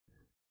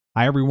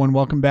Hi everyone,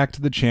 welcome back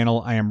to the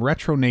channel. I am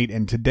Retro Nate,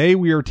 and today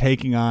we are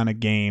taking on a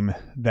game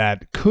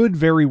that could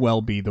very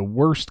well be the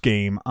worst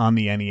game on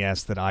the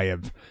NES that I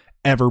have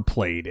ever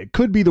played. It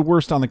could be the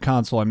worst on the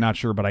console, I'm not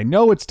sure, but I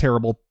know it's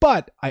terrible,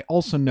 but I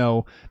also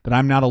know that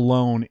I'm not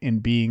alone in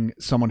being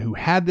someone who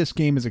had this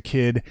game as a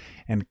kid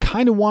and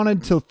kind of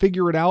wanted to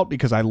figure it out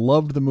because I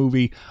loved the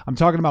movie. I'm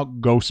talking about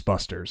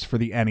Ghostbusters for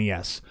the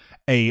NES.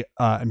 A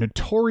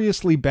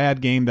notoriously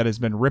bad game that has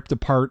been ripped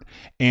apart,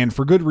 and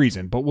for good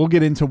reason, but we'll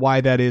get into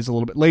why that is a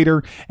little bit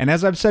later. And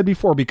as I've said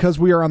before, because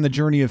we are on the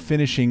journey of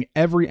finishing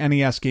every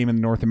NES game in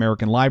the North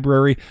American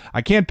library,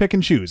 I can't pick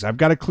and choose. I've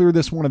got to clear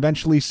this one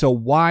eventually, so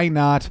why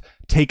not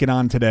take it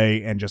on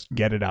today and just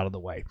get it out of the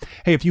way?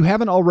 Hey, if you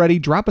haven't already,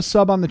 drop a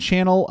sub on the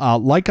channel,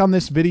 like on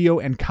this video,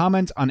 and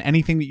comment on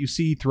anything that you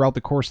see throughout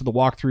the course of the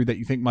walkthrough that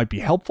you think might be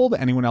helpful to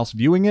anyone else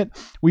viewing it.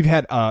 We've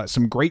had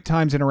some great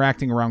times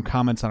interacting around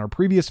comments on our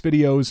previous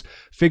videos,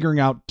 figuring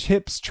out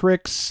tips,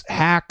 tricks,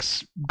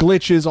 hacks,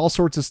 glitches, all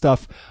sorts of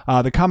stuff.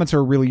 The comments are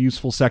a really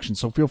useful section,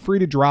 so feel free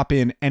to drop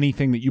in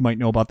anything that you might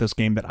know about this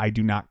game that I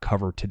do not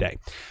cover today.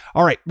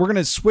 All right, we're going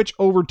to switch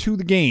over to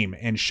the game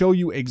and show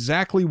you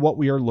exactly what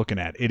we are looking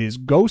at. It is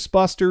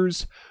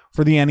Ghostbusters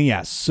for the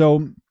NES.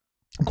 So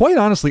quite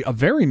honestly, a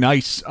very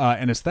nice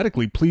and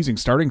aesthetically pleasing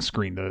starting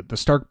screen. The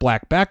stark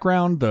black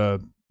background,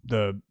 the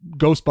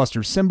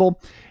Ghostbusters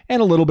symbol,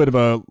 and a little bit of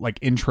a like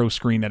intro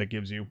screen that it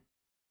gives you.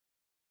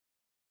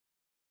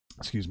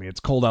 Excuse me, it's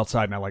cold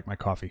outside and I like my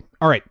coffee.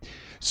 All right,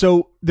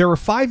 so there are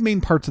 5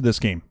 main parts of this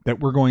game that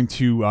we're going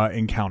to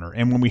encounter.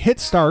 And when we hit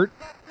start,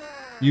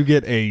 you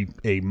get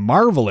a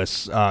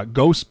marvelous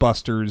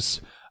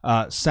Ghostbusters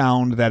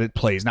sound that it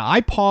plays. Now,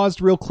 I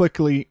paused real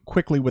quickly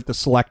with the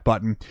select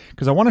button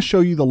because I want to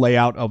show you the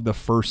layout of the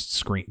first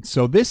screen.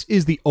 So this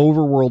is the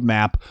overworld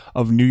map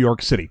of New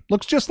York City.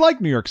 Looks just like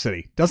New York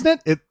City,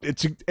 doesn't it?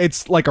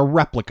 It's like a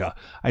replica.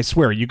 I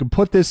swear, you can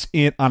put this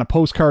in on a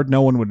postcard,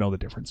 no one would know the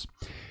difference.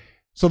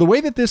 So the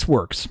way that this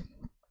works,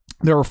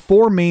 there are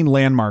 4 main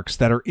landmarks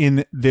that are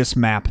in this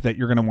map that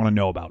you're going to want to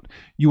know about.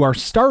 You are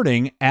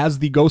starting as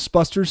the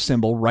Ghostbusters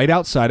symbol right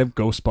outside of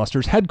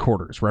Ghostbusters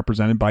headquarters,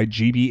 represented by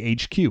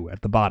GBHQ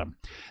at the bottom.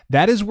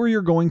 That is where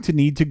you're going to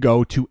need to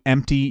go to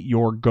empty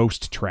your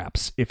ghost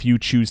traps if you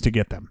choose to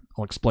get them.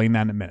 I'll explain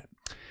that in a minute.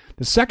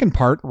 The second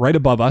part, right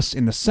above us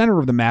in the center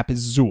of the map,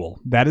 is Zuul.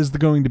 That is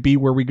going to be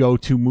where we go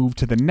to move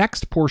to the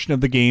next portion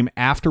of the game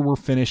after we're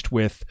finished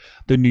with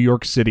the New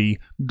York City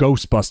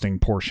ghost-busting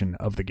portion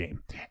of the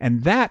game.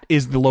 And that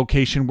is the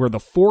location where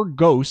the 4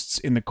 ghosts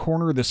in the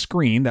corner of the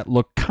screen that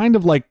look kind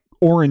of like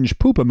orange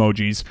poop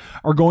emojis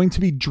are going to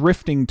be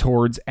drifting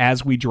towards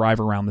as we drive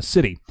around the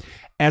city.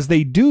 As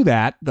they do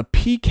that, the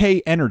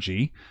PK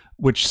energy,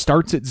 which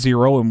starts at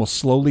 0 and will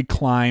slowly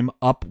climb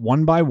up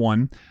one by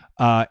one,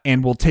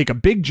 and will take a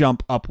big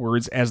jump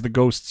upwards as the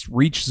ghosts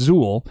reach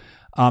Zuul.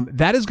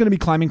 That is going to be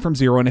climbing from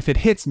 0, and if it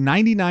hits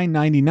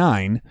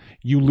 99.99,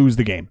 you lose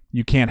the game.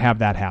 You can't have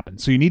that happen.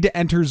 So you need to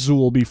enter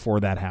Zuul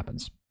before that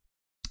happens.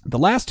 The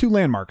last 2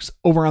 landmarks,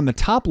 over on the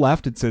top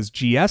left, it says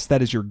GS.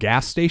 That is your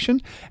gas station.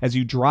 As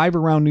you drive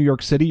around New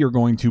York City, you're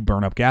going to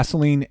burn up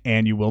gasoline,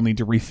 and you will need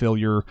to refill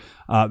your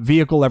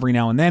vehicle every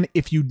now and then.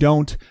 If you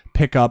don't,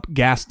 pick up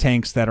gas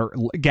drums that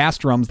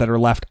are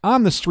left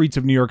on the streets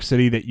of New York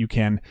City that you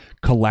can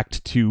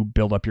collect to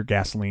build up your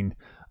gasoline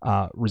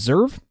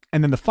reserve.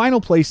 And then the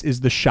final place is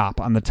the shop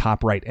on the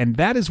top right, and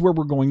that is where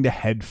we're going to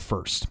head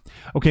first.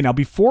 Okay, now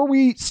before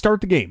we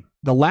start the game,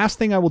 the last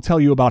thing I will tell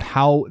you about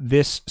how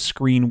this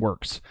screen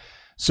works.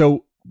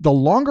 So the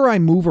longer I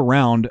move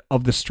around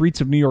of the streets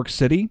of New York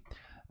City,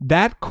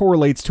 that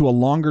correlates to a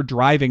longer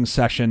driving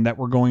session that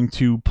we're going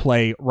to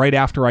play right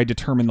after I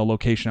determine the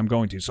location I'm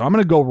going to. So I'm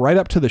going to go right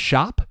up to the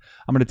shop.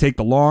 I'm going to take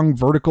the long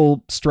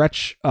vertical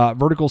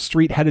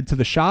street headed to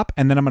the shop,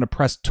 and then I'm going to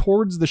press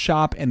towards the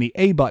shop and the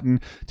A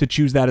button to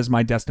choose that as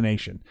my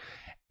destination.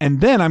 And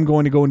then I'm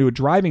going to go into a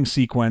driving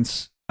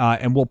sequence,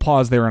 and we'll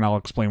pause there and I'll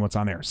explain what's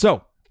on there.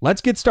 So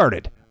let's get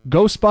started.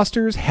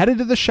 Ghostbusters headed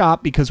to the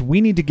shop because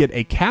we need to get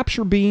a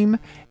capture beam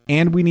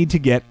and we need to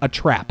get a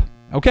trap.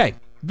 Okay,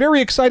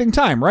 very exciting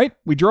time, right?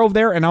 We drove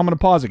there and now I'm going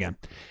to pause again.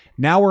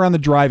 Now we're on the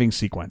driving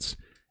sequence.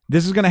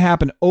 This is going to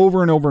happen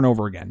over and over and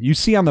over again. You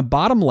see on the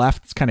bottom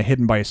left, it's kind of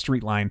hidden by a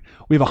street line.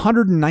 We have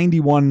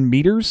 191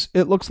 meters,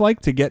 it looks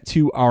like, to get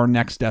to our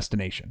next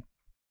destination.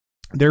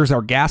 There's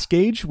our gas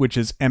gauge, which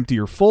is empty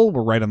or full.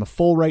 We're right on the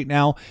full right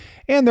now.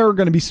 And there are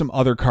going to be some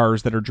other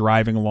cars that are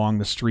driving along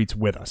the streets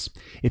with us.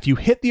 If you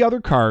hit the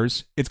other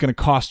cars, it's going to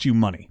cost you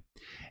money.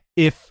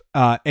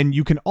 And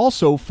you can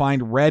also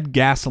find red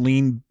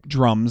gasoline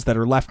drums that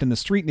are left in the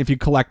street. And if you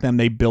collect them,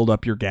 they build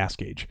up your gas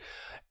gauge.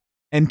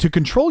 And to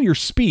control your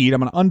speed,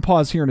 I'm going to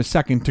unpause here in a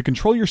second. To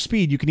control your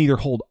speed, you can either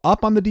hold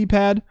up on the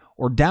D-pad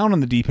or down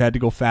on the D-pad to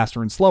go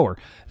faster and slower.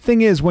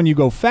 Thing is, when you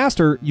go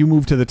faster, you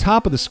move to the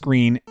top of the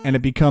screen and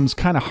it becomes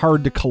kind of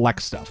hard to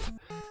collect stuff.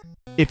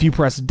 If you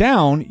press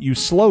down, you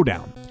slow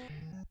down.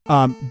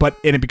 And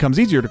it becomes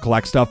easier to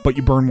collect stuff, but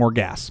you burn more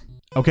gas.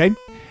 Okay?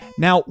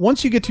 Now,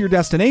 once you get to your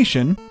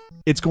destination,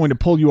 it's going to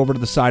pull you over to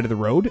the side of the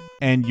road,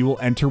 and you will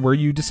enter where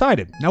you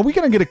decided. Now, we're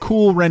going to get a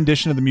cool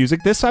rendition of the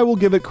music. This I will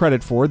give it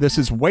credit for. This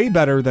is way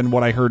better than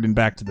what I heard in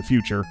Back to the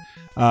Future.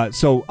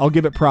 So I'll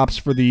give it props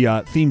for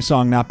the theme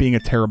song not being a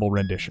terrible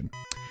rendition.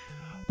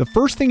 The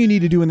first thing you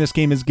need to do in this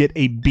game is get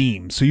a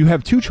beam. So you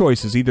have two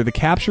choices, either the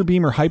capture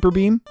beam or hyper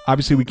beam.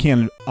 Obviously, we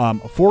can't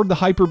afford the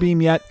hyper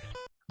beam yet.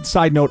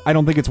 Side note, I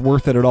don't think it's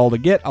worth it at all to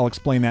get. I'll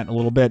explain that in a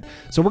little bit.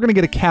 So we're going to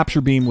get a capture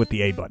beam with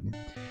the A button.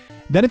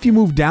 Then if you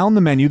move down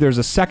the menu, there's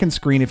a second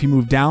screen. If you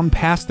move down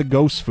past the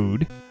ghost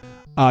food,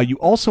 you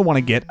also want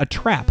to get a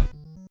trap.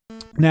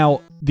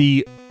 Now,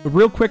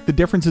 real quick, the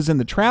differences in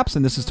the traps,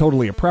 and this is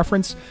totally a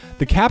preference.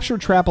 The capture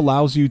trap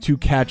allows you to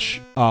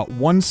catch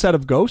one set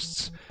of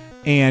ghosts,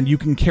 and you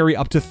can carry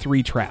up to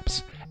 3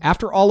 traps.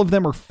 After all of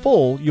them are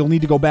full, you'll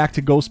need to go back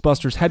to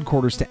Ghostbusters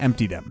headquarters to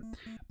empty them.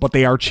 But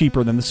they are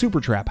cheaper than the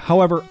Super Trap.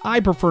 However,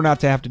 I prefer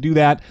not to have to do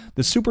that.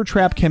 The Super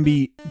Trap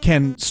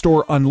can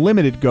store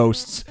unlimited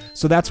ghosts,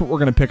 so that's what we're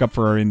going to pick up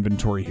for our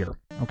inventory here.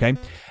 Okay?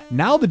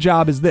 Now the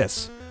job is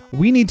this.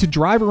 We need to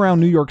drive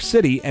around New York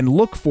City and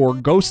look for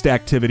ghost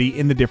activity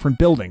in the different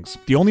buildings.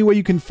 The only way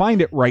you can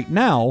find it right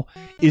now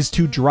is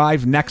to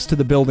drive next to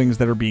the buildings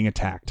that are being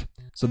attacked.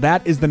 So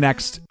that is the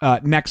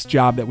next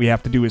job that we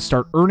have to do, is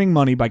start earning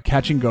money by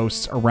catching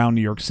ghosts around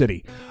New York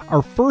City.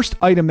 Our first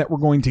item that we're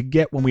going to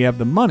get when we have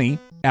the money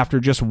after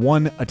just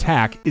one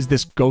attack is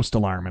this ghost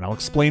alarm, and I'll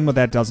explain what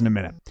that does in a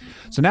minute.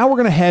 So now we're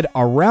going to head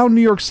around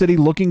New York City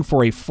looking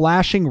for a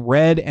flashing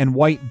red and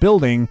white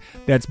building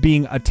that's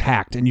being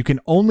attacked, and you can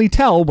only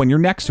tell when you're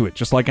next to it,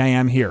 just like I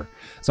am here.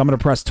 So I'm going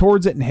to press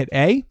towards it and hit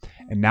A,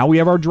 and now we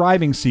have our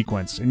driving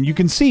sequence. And you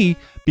can see,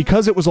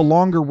 because it was a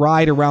longer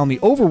ride around the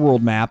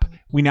overworld map,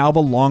 we now have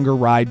a longer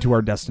ride to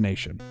our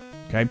destination.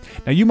 Okay.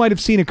 Now you might have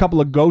seen a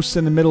couple of ghosts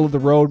in the middle of the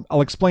road.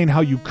 I'll explain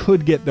how you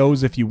could get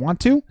those if you want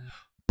to.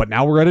 But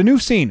now we're at a new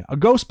scene, a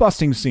ghost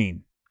busting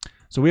scene.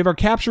 So we have our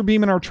capture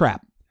beam and our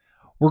trap.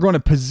 We're going to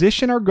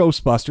position our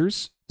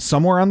Ghostbusters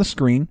somewhere on the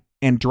screen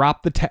and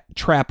drop the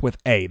trap with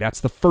A.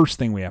 That's the first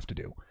thing we have to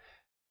do.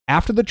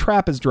 After the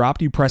trap is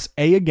dropped, you press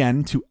A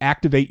again to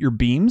activate your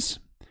beams.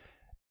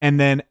 And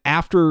then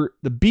after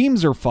the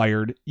beams are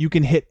fired, you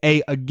can hit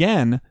A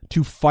again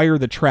to fire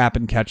the trap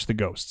and catch the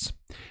ghosts.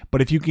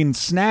 But if you can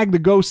snag the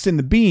ghosts in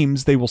the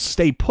beams, they will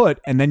stay put,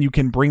 and then you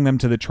can bring them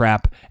to the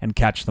trap and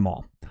catch them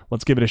all.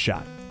 Let's give it a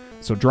shot.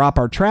 So drop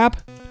our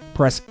trap,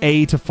 press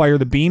A to fire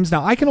the beams.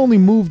 Now I can only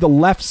move the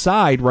left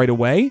side right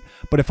away,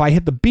 but if I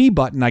hit the B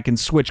button, I can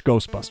switch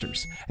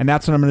Ghostbusters. And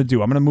that's what I'm going to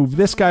do. I'm going to move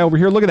this guy over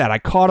here. Look at that. I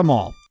caught them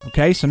all.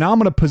 Okay, so now I'm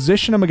going to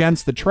position them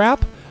against the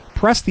trap.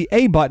 Press the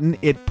A button,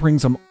 it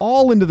brings them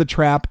all into the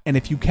trap, and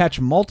if you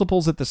catch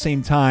multiples at the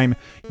same time,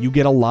 you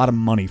get a lot of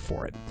money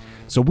for it.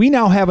 So we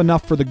now have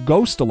enough for the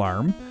ghost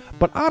alarm,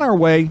 but on our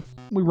way,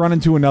 we run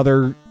into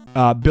another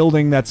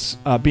building that's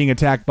being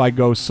attacked by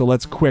ghosts, so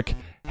let's quick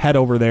head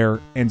over there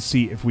and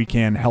see if we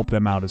can help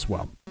them out as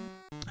well.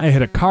 I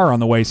hit a car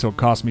on the way, so it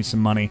cost me some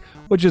money,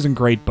 which isn't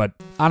great, but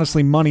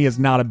honestly, money is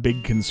not a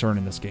big concern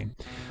in this game.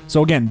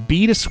 So again,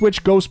 B to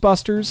switch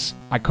Ghostbusters.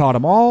 I caught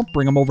them all,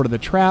 bring them over to the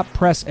trap,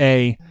 press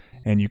A,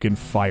 and you can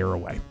fire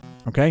away.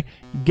 Okay?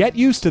 Get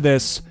used to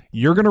this.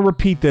 You're going to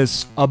repeat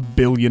this a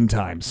billion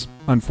times,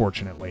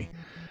 unfortunately.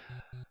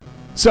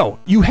 So,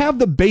 you have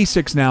the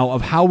basics now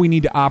of how we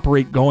need to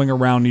operate going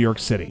around New York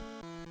City.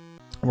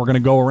 We're going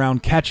to go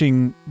around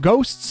catching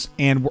ghosts,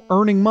 and we're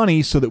earning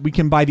money so that we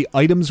can buy the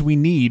items we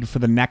need for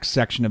the next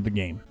section of the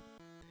game.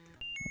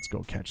 Let's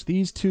go catch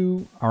these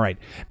two. All right.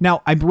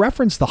 Now, I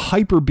referenced the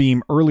hyper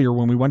beam earlier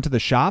when we went to the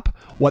shop.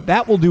 What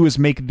that will do is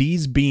make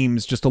these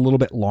beams just a little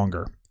bit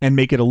longer and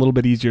make it a little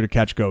bit easier to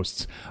catch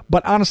ghosts.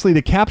 But honestly,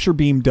 the capture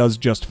beam does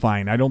just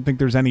fine. I don't think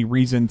there's any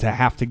reason to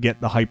have to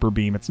get the hyper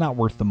beam. It's not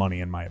worth the money,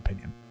 in my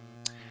opinion.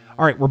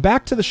 All right, we're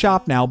back to the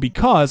shop now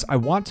because I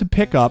want to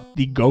pick up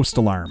the ghost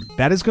alarm.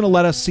 That is going to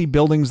let us see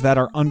buildings that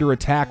are under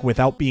attack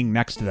without being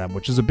next to them,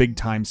 which is a big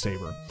time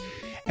saver.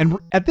 And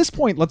at this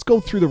point, let's go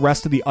through the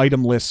rest of the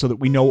item list so that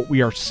we know what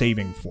we are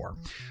saving for.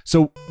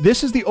 So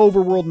this is the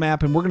overworld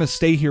map, and we're going to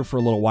stay here for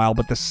a little while,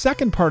 but the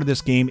second part of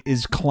this game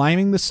is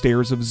climbing the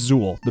stairs of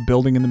Zuul, the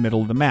building in the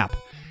middle of the map.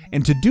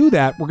 And to do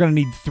that, we're going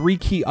to need 3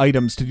 key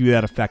items to do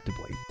that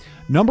effectively.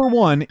 Number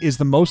 1 is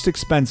the most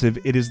expensive.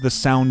 It is the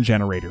sound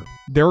generator.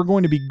 There are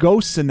going to be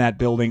ghosts in that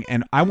building,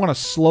 and I want to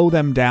slow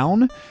them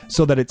down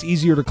so that it's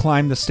easier to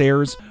climb the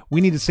stairs.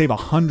 We need to save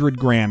 100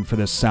 grand for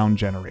this sound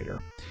generator.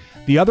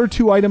 The other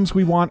 2 items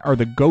we want are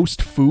the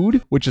ghost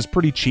food, which is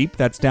pretty cheap.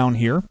 That's down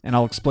here, and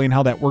I'll explain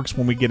how that works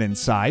when we get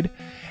inside.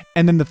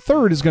 And then the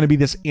third is going to be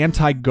this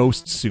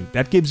anti-ghost suit.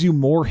 That gives you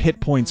more hit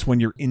points when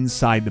you're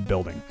inside the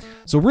building.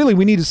 So really,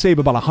 we need to save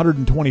about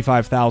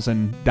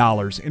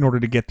 $125,000 in order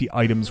to get the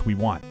items we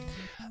want.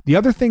 The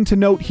other thing to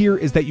note here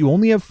is that you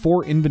only have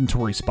 4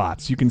 inventory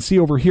spots. You can see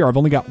over here, I've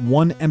only got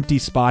 1 empty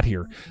spot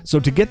here. So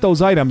to get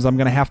those items, I'm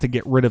going to have to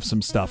get rid of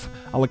some stuff.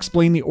 I'll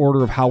explain the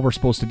order of how we're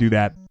supposed to do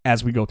that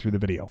as we go through the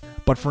video.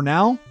 But for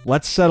now,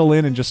 let's settle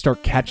in and just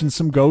start catching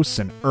some ghosts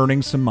and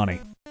earning some money.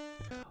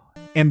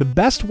 And the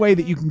best way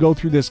that you can go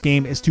through this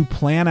game is to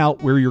plan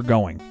out where you're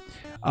going.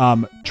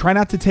 Try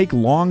not to take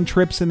long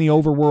trips in the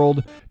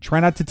overworld. Try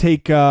not to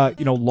take,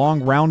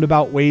 long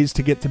roundabout ways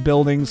to get to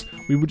buildings.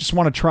 We would just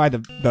want to try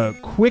the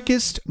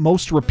quickest,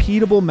 most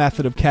repeatable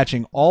method of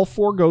catching all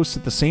 4 ghosts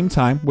at the same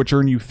time, which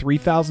earn you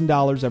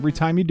 $3,000 every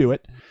time you do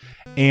it,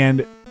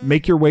 and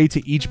make your way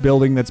to each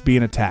building that's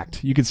being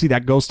attacked. You can see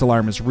that ghost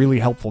alarm is really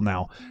helpful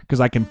now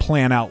because I can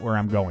plan out where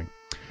I'm going.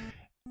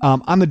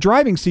 On the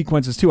driving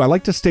sequences, too, I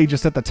like to stay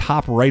just at the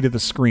top right of the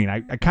screen. I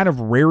kind of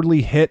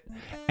rarely hit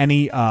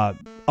any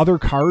other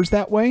cars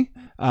that way,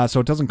 so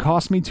it doesn't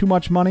cost me too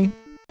much money.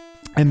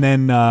 And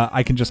then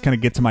I can just kind of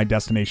get to my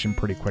destination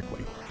pretty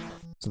quickly.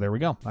 So there we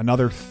go.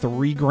 Another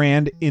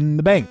 $3,000 in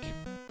the bank.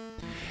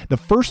 The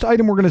first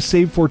item we're going to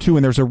save for, too,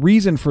 and there's a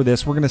reason for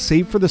this, we're going to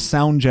save for the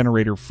sound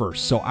generator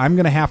first. So I'm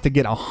going to have to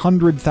get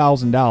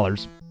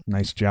 $100,000.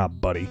 Nice job,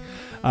 buddy.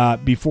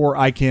 Before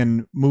I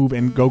can move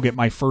and go get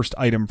my first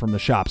item from the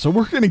shop. So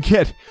we're gonna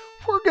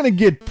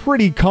get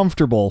pretty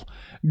comfortable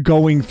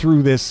going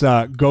through this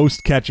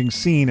ghost catching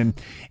scene. And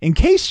in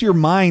case your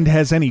mind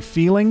has any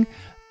feeling,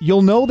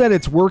 you'll know that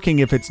it's working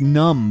if it's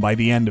numb by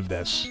the end of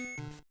this.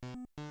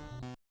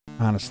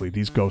 Honestly,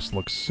 these ghosts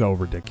look so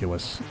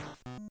ridiculous.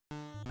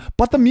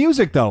 But the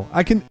music, though,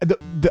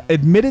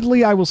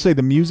 admittedly, I will say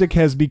the music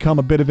has become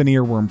a bit of an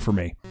earworm for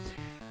me.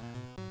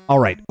 All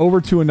right,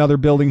 over to another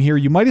building here.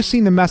 You might have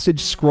seen the message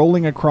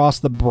scrolling across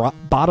the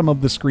bottom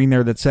of the screen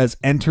there that says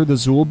enter the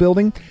Zuul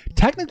building.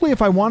 Technically,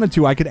 if I wanted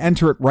to, I could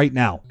enter it right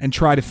now and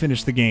try to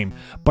finish the game.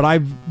 But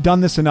I've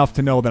done this enough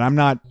to know that I'm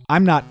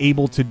not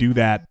able to do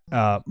that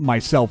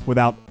myself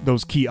without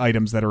those key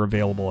items that are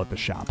available at the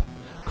shop.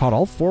 Caught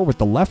all 4 with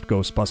the left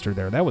Ghostbuster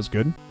there. That was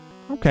good.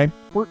 Okay,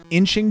 we're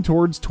inching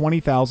towards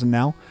 20,000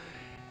 now.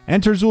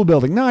 Enter Zuul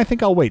building. No, I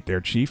think I'll wait there,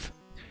 Chief.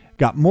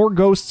 Got more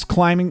ghosts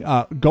climbing,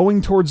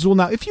 going towards Zuul.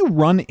 Now, if you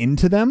run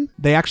into them,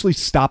 they actually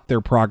stop their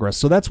progress.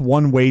 So that's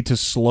one way to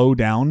slow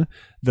down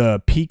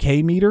the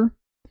PK meter.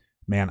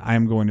 Man, I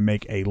am going to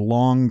make a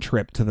long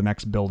trip to the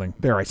next building.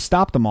 There, I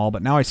stopped them all,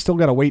 but now I still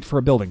got to wait for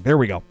a building. There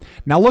we go.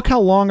 Now look how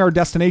long our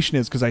destination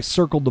is because I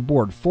circled the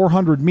board.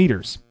 400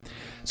 meters.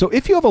 So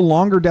if you have a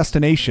longer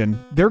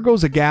destination, there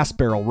goes a gas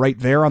barrel right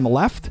there on the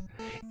left.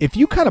 If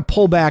you kind of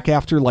pull back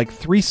after like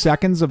 3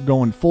 seconds of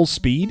going full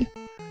speed,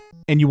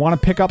 and you want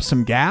to pick up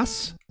some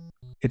gas,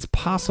 it's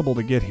possible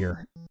to get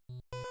here.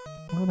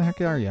 Where the heck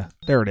are you?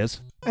 There it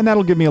is. And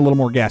that'll give me a little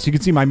more gas. You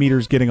can see my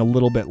meter's getting a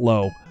little bit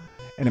low,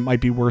 and it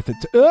might be worth it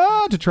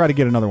to try to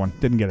get another one.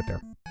 Didn't get it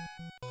there.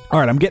 All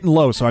right, I'm getting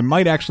low, so I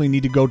might actually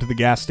need to go to the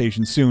gas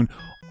station soon,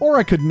 or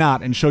I could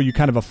not and show you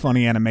kind of a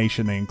funny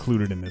animation they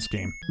included in this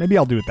game. Maybe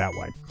I'll do it that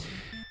way.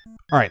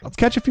 All right, let's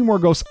catch a few more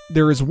ghosts.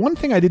 There is one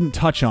thing I didn't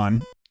touch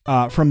on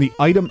from the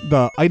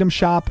item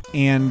shop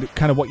and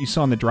kind of what you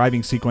saw in the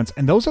driving sequence,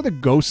 and those are the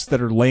ghosts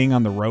that are laying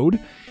on the road.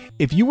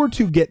 If you were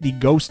to get the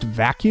ghost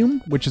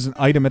vacuum, which is an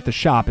item at the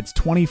shop, it's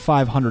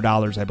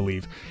 $2,500, I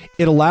believe.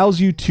 It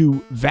allows you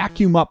to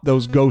vacuum up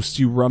those ghosts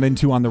you run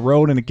into on the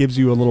road, and it gives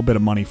you a little bit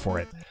of money for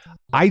it.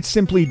 I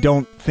simply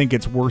don't think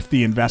it's worth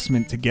the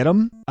investment to get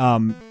them.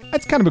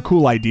 That's kind of a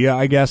cool idea,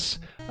 I guess,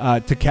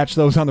 to catch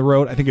those on the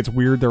road. I think it's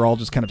weird they're all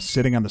just kind of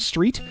sitting on the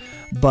street,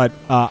 but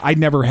I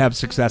never have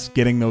success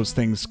getting those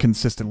things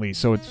consistently,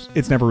 so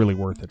it's never really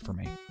worth it for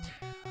me.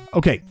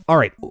 Okay, all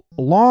right,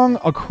 along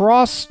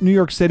across New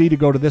York City to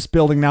go to this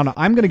building now. Now,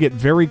 I'm going to get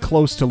very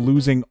close to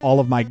losing all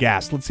of my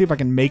gas. Let's see if I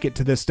can make it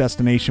to this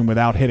destination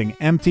without hitting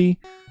empty.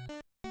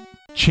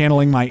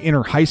 Channeling my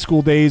inner high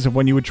school days of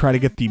when you would try to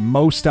get the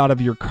most out of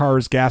your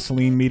car's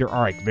gasoline meter.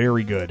 All right,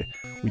 very good.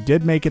 We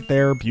did make it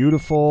there.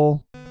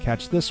 Beautiful.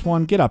 Catch this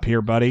one. Get up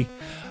here, buddy.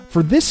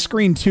 For this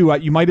screen, too,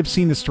 you might have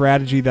seen the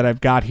strategy that I've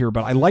got here,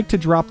 but I like to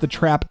drop the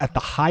trap at the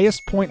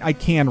highest point I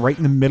can right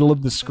in the middle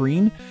of the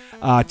screen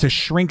to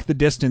shrink the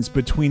distance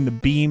between the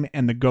beam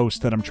and the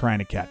ghost that I'm trying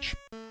to catch.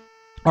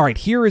 All right,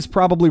 here is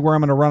probably where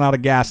I'm going to run out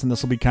of gas, and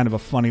this will be kind of a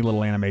funny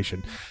little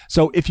animation.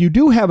 So if you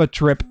do have a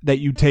trip that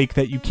you take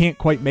that you can't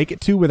quite make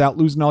it to without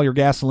losing all your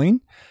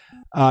gasoline,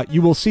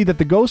 you will see that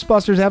the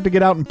Ghostbusters have to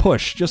get out and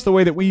push, just the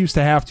way that we used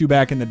to have to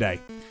back in the day.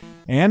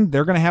 And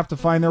they're going to have to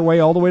find their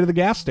way all the way to the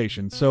gas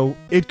station, so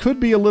it could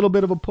be a little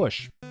bit of a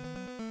push.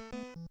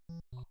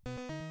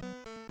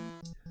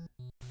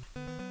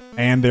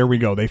 And there we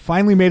go. They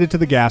finally made it to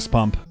the gas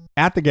pump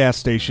at the gas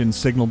station,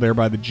 signaled there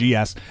by the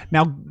GS.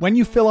 Now, when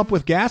you fill up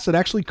with gas, it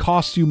actually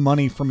costs you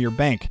money from your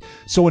bank.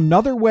 So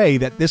another way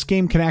that this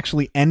game can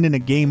actually end in a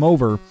game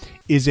over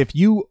is if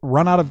you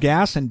run out of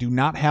gas and do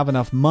not have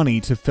enough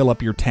money to fill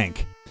up your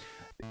tank.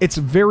 It's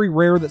very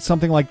rare that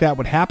something like that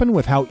would happen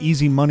with how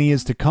easy money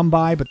is to come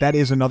by, but that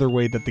is another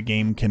way that the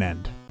game can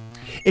end.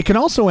 It can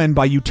also end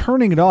by you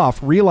turning it off,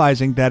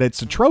 realizing that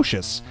it's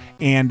atrocious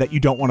and that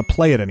you don't want to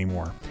play it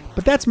anymore.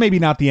 But that's maybe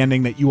not the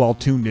ending that you all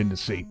tuned in to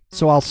see,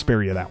 so I'll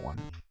spare you that one.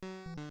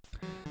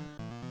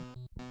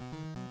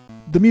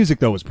 The music,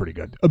 though, was pretty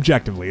good.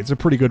 Objectively, it's a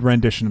pretty good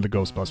rendition of the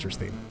Ghostbusters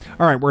theme.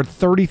 All right, we're at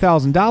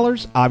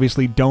 $30,000,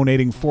 obviously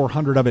donating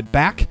 400 of it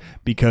back,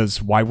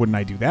 because why wouldn't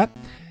I do that?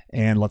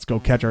 And let's go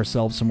catch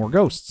ourselves some more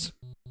ghosts,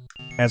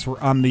 as we're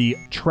on the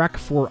trek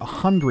for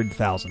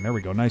 100,000. There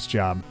we go, nice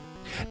job.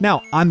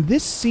 Now, on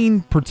this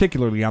scene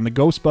particularly, on the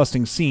ghost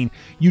busting scene,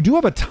 you do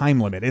have a time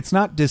limit. It's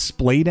not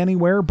displayed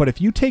anywhere, but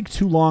if you take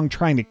too long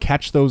trying to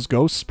catch those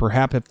ghosts,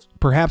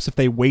 perhaps if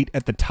they wait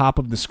at the top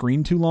of the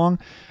screen too long,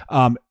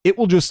 it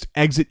will just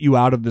exit you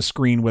out of the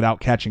screen without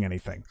catching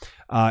anything.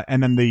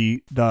 And then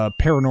the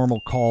paranormal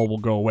call will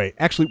go away.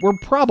 Actually, we're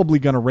probably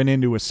going to run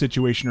into a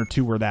situation or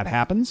two where that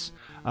happens.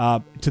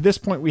 To this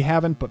point, we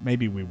haven't, but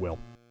maybe we will.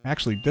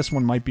 Actually, this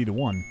one might be the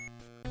one.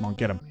 Come on,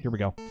 get him. Here we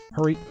go.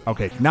 Hurry.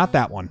 Okay, not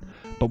that one.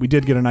 But we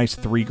did get a nice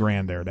 $3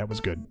 grand there. That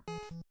was good.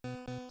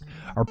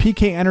 Our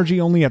PK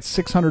energy only at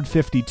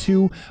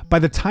 652. By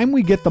the time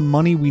we get the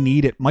money we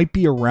need, it might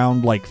be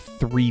around like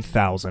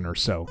 3,000 or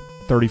so.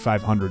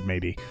 3,500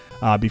 maybe,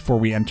 before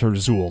we enter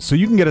Zuul. So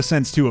you can get a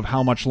sense, too, of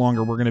how much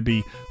longer we're going to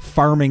be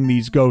farming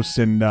these ghosts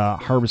and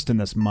harvesting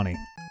this money.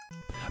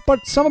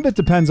 But some of it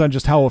depends on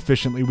just how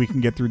efficiently we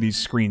can get through these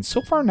screens.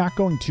 So far, not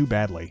going too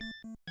badly.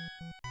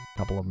 A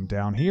couple of them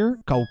down here.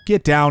 Go,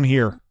 get down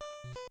here.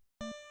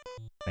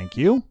 Thank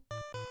you.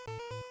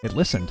 It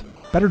listened.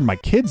 Better than my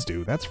kids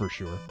do, that's for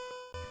sure.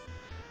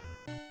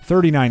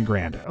 39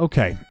 grand.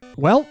 Okay.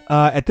 Well,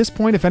 at this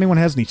point, if anyone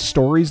has any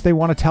stories they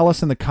want to tell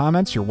us in the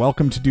comments, you're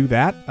welcome to do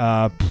that.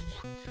 I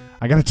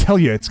gotta tell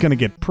you, it's gonna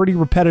get pretty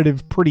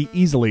repetitive pretty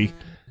easily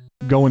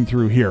going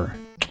through here.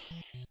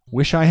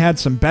 Wish I had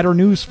some better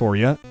news for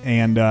you,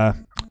 and,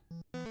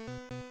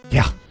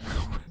 yeah.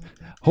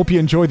 Hope you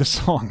enjoy the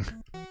song.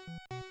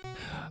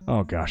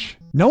 Oh, gosh.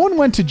 No one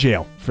went to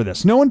jail for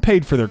this. No one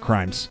paid for their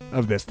crimes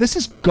of this. This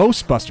is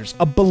Ghostbusters,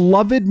 a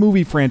beloved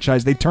movie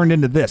franchise. They turned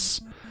into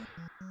this.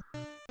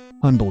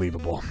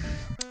 Unbelievable.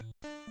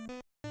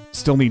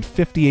 Still need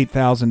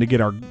 58,000 to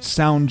get our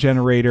sound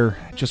generator.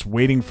 Just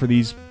waiting for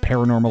these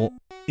paranormal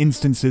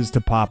instances to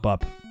pop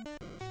up.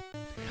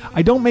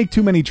 I don't make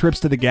too many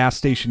trips to the gas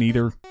station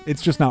either.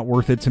 It's just not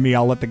worth it to me.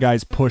 I'll let the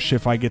guys push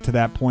if I get to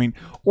that point,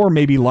 or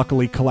maybe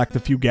luckily collect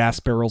a few gas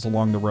barrels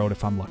along the road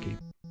if I'm lucky.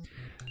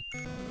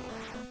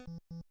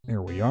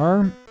 There we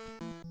are.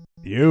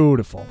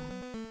 Beautiful.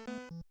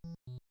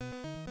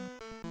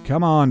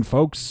 Come on,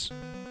 folks.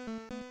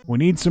 We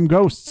need some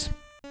ghosts.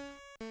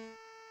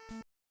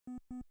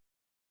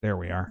 There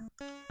we are.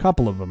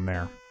 Couple of them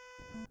there.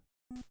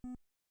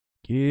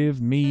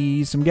 Give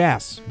me some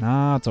gas.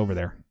 Nah, it's over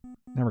there.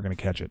 Never gonna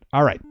catch it.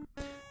 All right.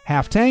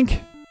 Half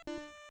tank.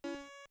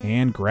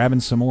 And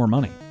grabbing some more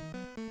money.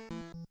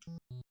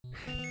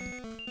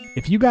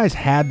 If you guys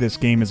had this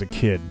game as a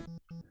kid,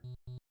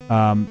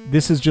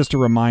 this is just a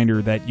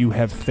reminder that you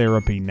have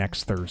therapy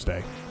next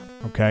Thursday,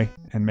 okay?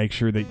 And make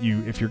sure that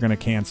you, if you're going to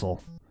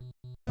cancel,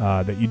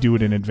 that you do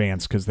it in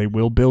advance, because they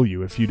will bill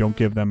you if you don't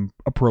give them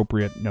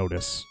appropriate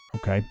notice,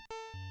 okay?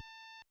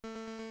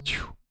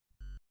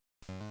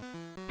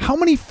 How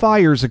many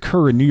fires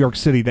occur in New York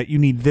City that you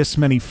need this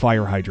many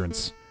fire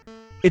hydrants?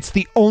 It's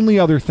the only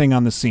other thing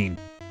on the scene.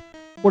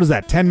 What is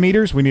that, 10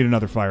 meters? We need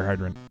another fire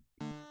hydrant.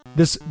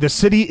 The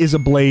city is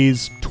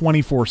ablaze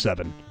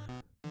 24/7.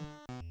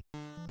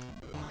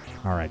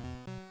 All right.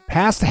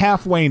 Past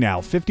halfway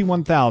now.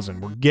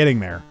 51,000. We're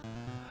getting there.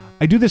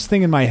 I do this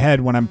thing in my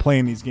head when I'm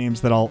playing these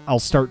games that I'll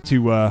start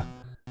to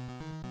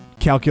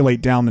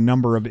calculate down the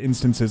number of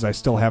instances I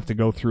still have to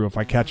go through if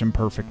I catch them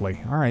perfectly.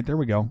 All right, there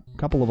we go. A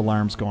couple of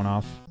alarms going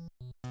off.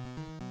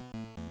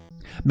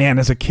 Man,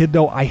 as a kid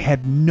though, I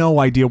had no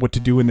idea what to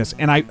do in this,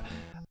 and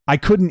I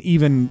couldn't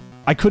even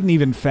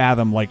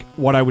fathom like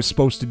what I was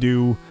supposed to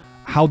do,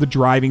 how the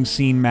driving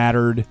scene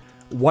mattered,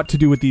 what to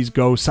do with these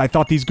ghosts. I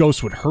thought these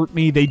ghosts would hurt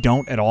me. They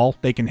don't at all.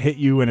 They can hit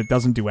you and it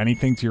doesn't do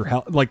anything to your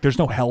health. Like, there's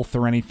no health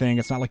or anything.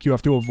 It's not like you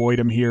have to avoid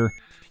them here.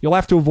 You'll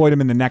have to avoid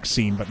them in the next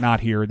scene, but not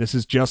here. This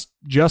is just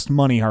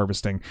money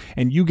harvesting.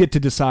 And you get to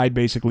decide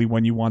basically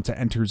when you want to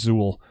enter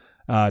Zuul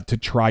to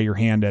try your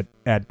hand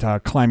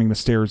at climbing the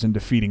stairs and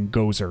defeating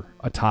Gozer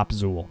atop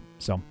Zuul.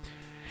 So,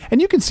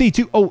 and you can see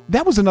too, oh,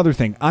 that was another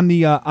thing. On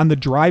the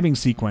driving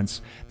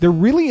sequence, there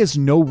really is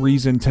no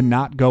reason to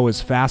not go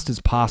as fast as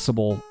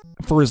possible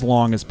for as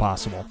long as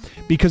possible,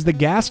 because the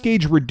gas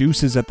gauge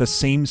reduces at the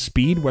same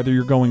speed whether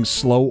you're going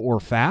slow or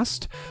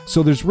fast.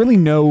 So there's really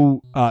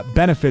no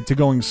benefit to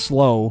going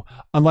slow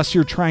unless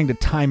you're trying to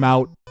time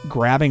out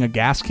grabbing a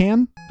gas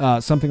can,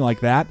 something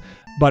like that.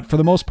 But for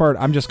the most part,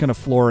 I'm just going to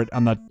floor it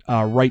on the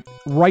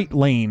right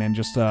lane and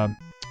just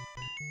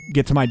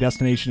get to my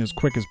destination as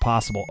quick as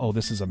possible. Oh,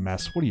 this is a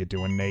mess. What are you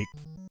doing, Nate?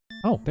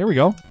 Oh, there we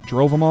go.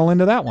 Drove them all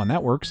into that one.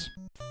 That works.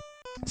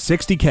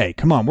 60K.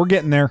 Come on, we're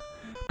getting there.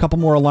 Couple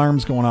more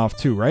alarms going off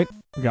too, right?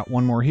 We got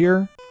one more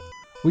here.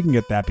 We can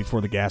get that before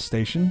the gas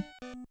station.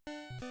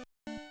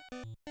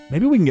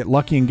 Maybe we can get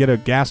lucky and get a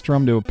gas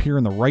drum to appear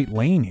in the right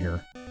lane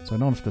here, so I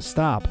don't have to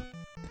stop.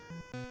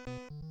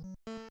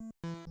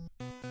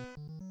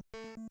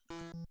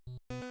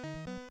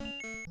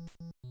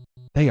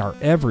 They are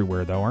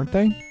everywhere though, aren't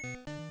they?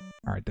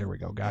 All right, there we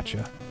go.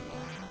 Gotcha.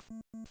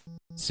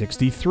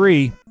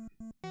 63.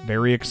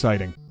 Very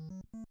exciting.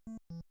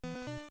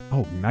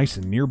 Oh, nice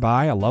and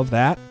nearby. I love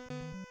that.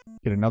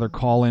 Get another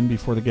call in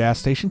before the gas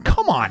station.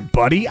 Come on,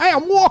 buddy. I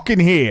am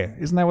walking here.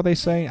 Isn't that what they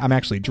say? I'm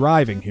actually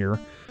driving here.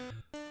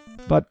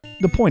 But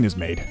the point is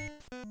made.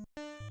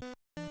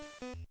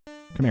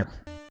 Come here.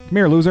 Come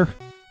here, loser.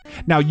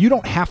 Now, you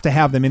don't have to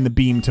have them in the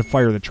beam to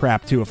fire the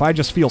trap, too. If I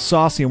just feel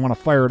saucy and want to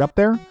fire it up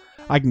there,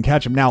 I can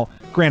catch them. Now,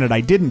 granted,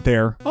 I didn't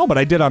there. Oh, but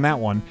I did on that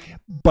one.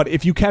 But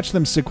if you catch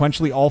them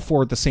sequentially, all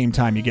four at the same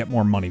time, you get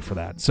more money for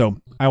that. So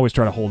I always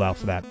try to hold out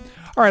for that.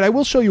 All right, I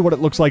will show you what it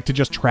looks like to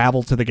just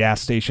travel to the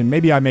gas station.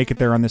 Maybe I make it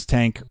there on this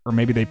tank, or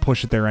maybe they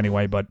push it there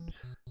anyway, but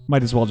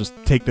might as well just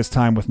take this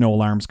time with no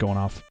alarms going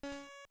off.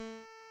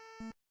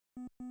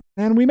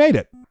 And we made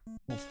it.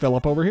 We'll fill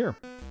up over here.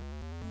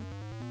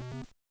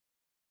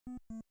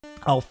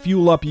 I'll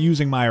fuel up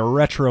using my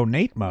Retro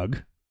Nate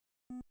mug.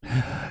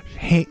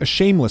 Hey, a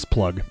shameless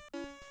plug.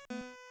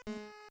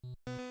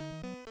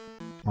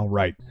 All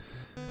right.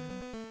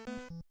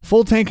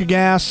 Full tank of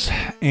gas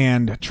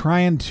and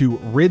trying to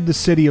rid the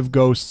city of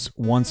ghosts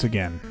once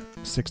again.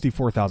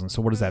 64,000.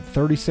 So what is that?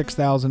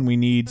 36,000 we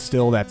need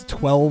still. That's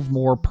 12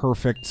 more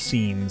perfect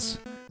scenes.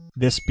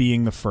 This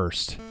being the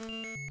first.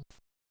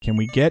 Can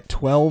we get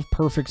 12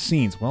 perfect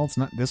scenes? Well, it's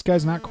not. This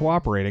guy's not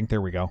cooperating.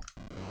 There we go.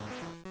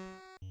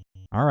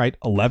 All right,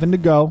 11 to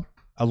go.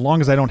 As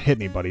long as I don't hit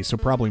anybody, so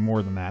probably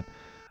more than that.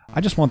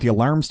 I just want the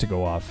alarms to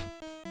go off.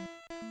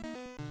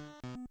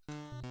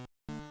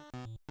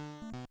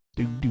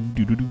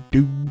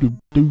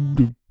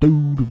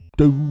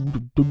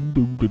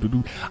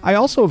 I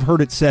also have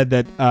heard it said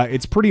that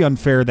it's pretty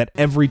unfair that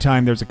every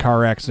time there's a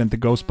car accident, the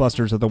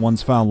Ghostbusters are the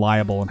ones found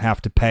liable and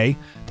have to pay.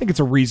 I think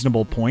it's a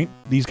reasonable point.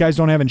 These guys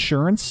don't have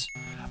insurance.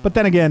 But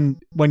then again,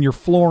 when you're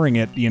flooring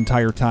it the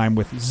entire time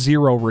with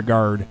zero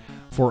regard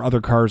for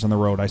other cars on the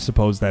road, I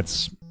suppose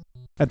that's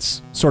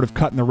sort of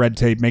cutting the red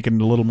tape, making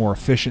it a little more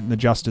efficient in the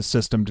justice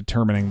system,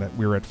 determining that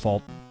we're at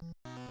fault.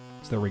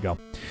 So there we go.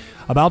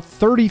 About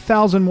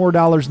 $30,000 more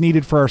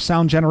needed for our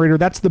sound generator.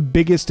 That's the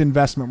biggest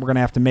investment we're going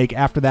to have to make.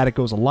 After that, it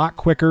goes a lot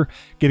quicker,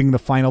 getting the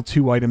final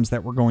two items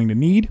that we're going to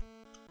need.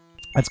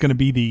 That's going to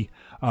be the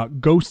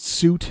ghost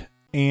suit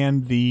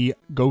and the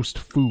ghost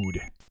food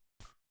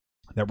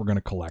that we're going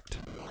to collect.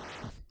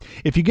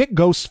 If you get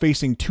ghosts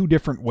facing two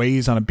different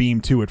ways on a beam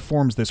too, it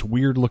forms this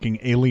weird-looking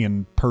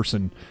alien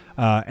person,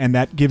 and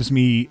that gives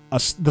me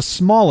the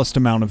smallest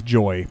amount of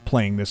joy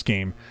playing this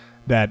game.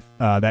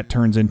 That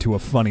turns into a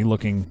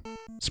funny-looking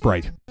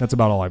sprite. That's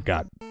about all I've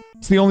got.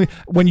 It's the only...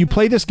 When you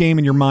play this game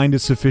and your mind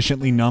is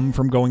sufficiently numb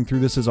from going through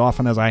this as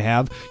often as I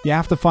have, you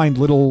have to find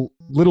little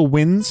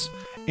wins,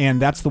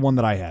 and that's the one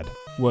that I had,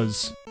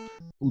 was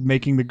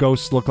making the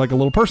ghost look like a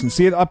little person.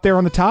 See it up there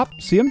on the top?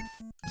 See him?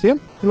 See him?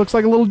 He looks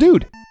like a little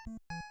dude.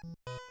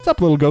 What's up,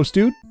 little ghost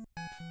dude?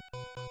 I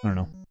don't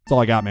know. That's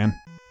all I got, man.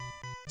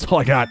 That's all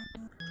I got.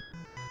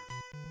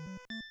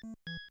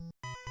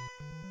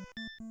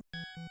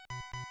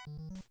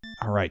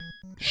 All right.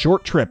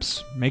 Short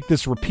trips. Make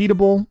this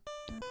repeatable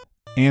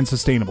and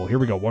sustainable. Here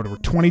we go. What, we're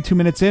 22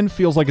 minutes in?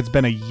 Feels like it's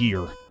been a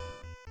year.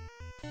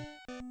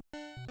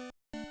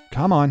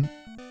 Come on.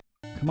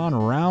 Come on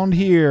around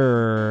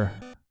here.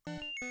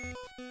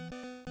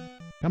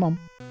 Come on.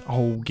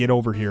 Oh, get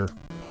over here.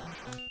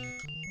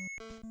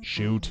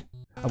 Shoot.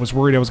 I was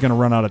worried I was going to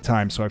run out of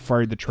time, so I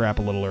fired the trap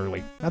a little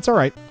early. That's all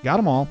right. Got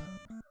them all.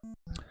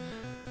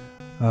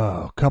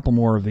 Oh, a couple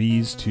more of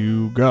these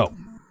to go.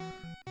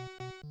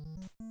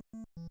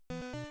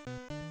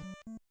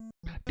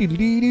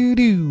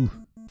 Do-do-do-do-do.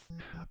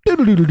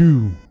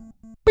 Do-do-do-do-do.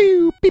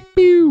 Pew, pew,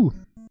 pew.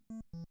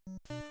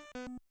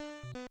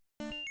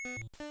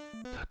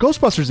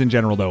 Ghostbusters in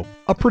general, though,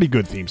 a pretty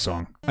good theme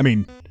song. I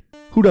mean,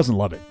 who doesn't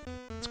love it?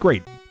 It's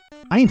great.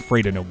 I ain't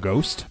afraid of no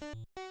ghost.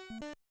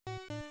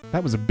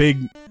 That was a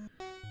big...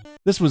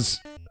 This was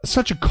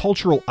such a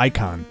cultural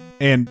icon,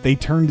 and they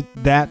turned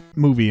that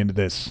movie into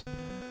this.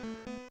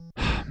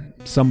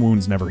 Some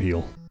wounds never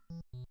heal.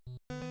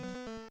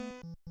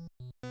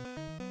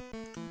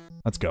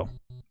 Let's go.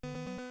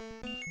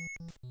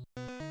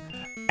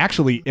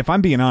 Actually, if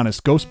I'm being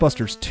honest,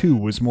 Ghostbusters 2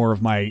 was more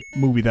of my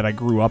movie that I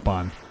grew up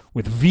on,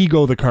 with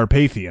Vigo the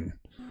Carpathian.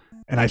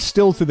 And I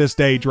still, to this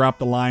day, drop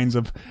the lines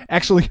of...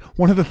 Actually,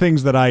 one of the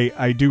things that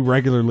I do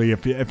regularly,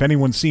 if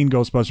anyone's seen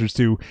Ghostbusters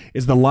 2,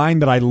 is the line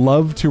that I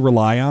love to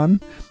rely on,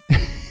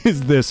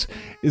 is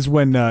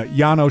when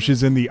Janosch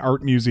is in the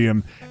art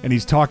museum, and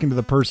he's talking to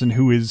the person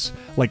who is,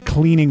 like,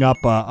 cleaning up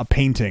a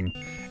painting.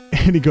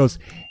 And he goes,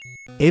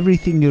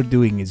 "Everything you're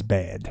doing is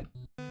bad.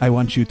 I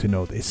want you to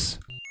know this."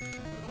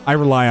 I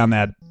rely on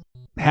that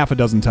half a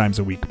dozen times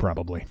a week,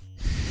 probably.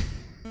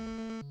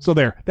 So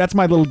there, that's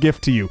my little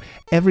gift to you.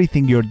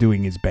 Everything you're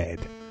doing is bad.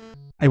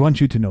 I want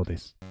you to know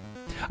this.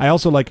 I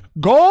also like,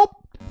 "Go!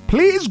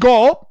 Please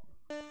go!"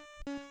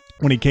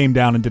 when he came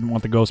down and didn't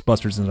want the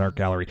Ghostbusters in his art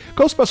gallery.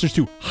 Ghostbusters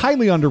 2,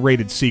 highly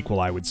underrated sequel,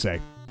 I would say.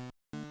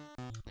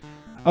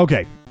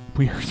 Okay,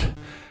 weird.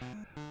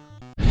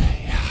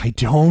 I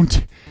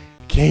don't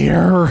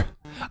care.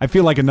 I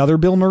feel like another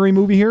Bill Murray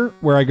movie here,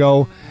 where I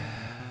go,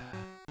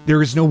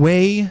 there is no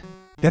way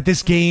that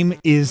this game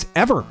is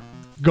ever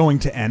going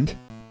to end.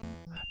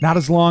 Not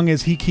as long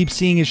as he keeps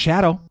seeing his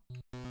shadow.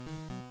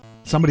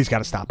 Somebody's got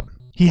to stop him.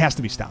 He has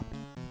to be stopped.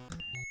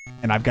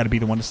 And I've got to be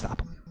the one to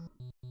stop him.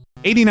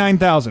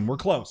 89,000. We're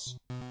close.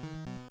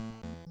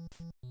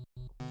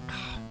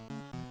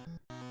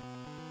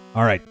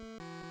 All right.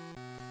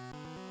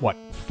 What,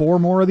 4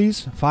 more of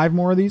these? 5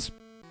 more of these?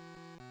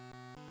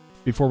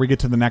 Before we get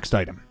to the next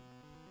item.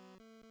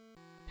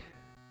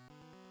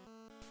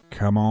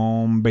 Come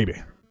on, baby.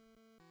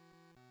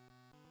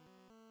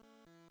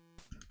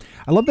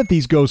 I love that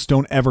these ghosts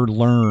don't ever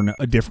learn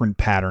a different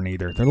pattern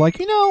either. They're like,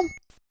 you know,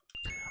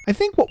 I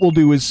think what we'll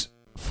do is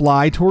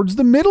fly towards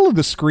the middle of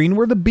the screen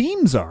where the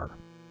beams are.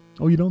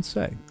 Oh, you don't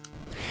say.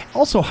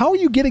 Also, how are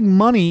you getting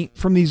money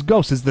from these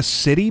ghosts? Is the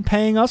city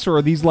paying us, or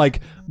are these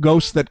like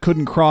ghosts that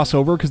couldn't cross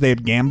over because they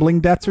had gambling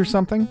debts or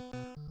something?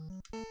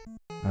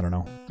 I don't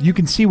know. You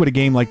can see what a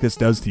game like this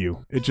does to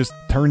you. It just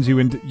turns you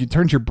into,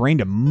 turns your brain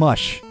to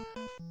mush.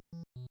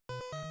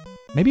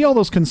 Maybe all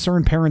those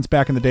concerned parents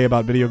back in the day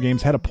about video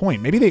games had a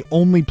point. Maybe they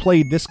only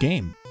played this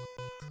game.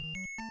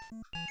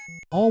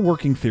 All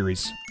working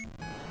theories.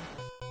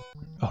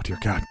 Oh dear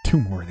God, 2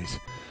 more of these.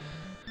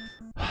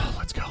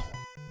 Let's go.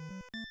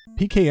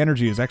 PK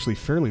energy is actually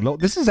fairly low.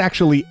 This is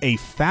actually a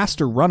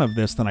faster run of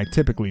this than I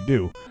typically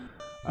do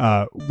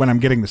when I'm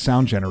getting the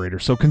sound generator.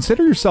 So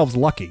consider yourselves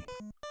lucky.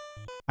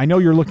 I know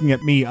you're looking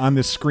at me on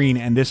this screen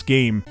and this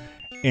game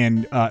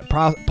and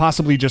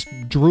possibly just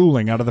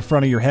drooling out of the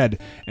front of your head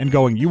and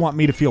going, you want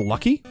me to feel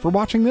lucky for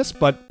watching this?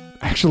 But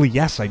actually,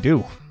 yes, I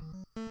do.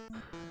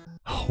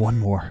 Oh, 1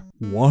 more.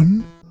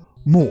 1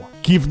 more.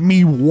 Give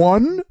me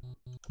 1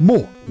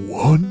 more.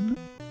 1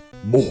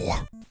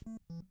 more.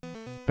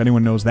 If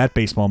anyone knows that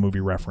baseball movie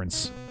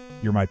reference,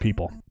 you're my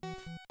people.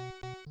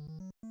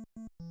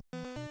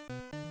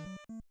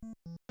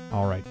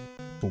 All right.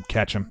 We'll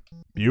catch him.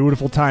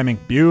 Beautiful timing.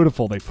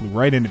 Beautiful. They flew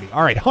right into me.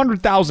 All right,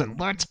 100,000.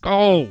 Let's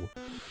go.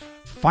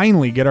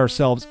 Finally get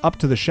ourselves up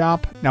to the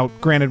shop. Now,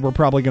 granted, we're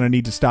probably going to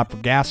need to stop for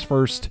gas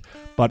first,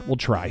 but we'll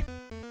try.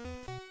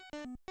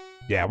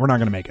 Yeah, we're not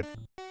going to make it.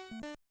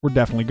 We're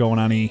definitely going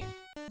on E.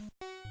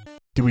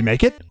 Did we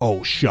make it?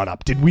 Oh, shut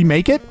up. Did we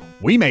make it?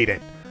 We made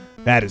it.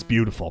 That is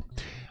beautiful.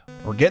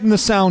 We're getting the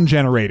sound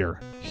generator.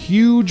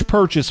 Huge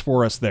purchase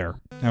for us there.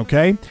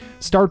 Okay?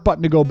 Start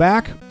button to go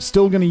back.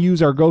 Still going to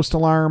use our ghost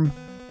alarm.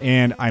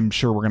 And I'm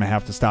sure we're going to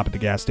have to stop at the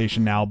gas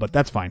station now, but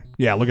that's fine.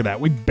 Yeah, look at that.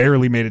 We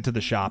barely made it to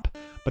the shop.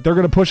 But they're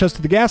going to push us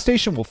to the gas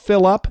station. We'll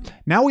fill up.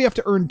 Now we have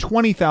to earn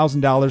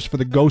 $20,000 for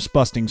the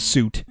ghost-busting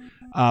suit.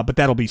 But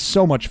that'll be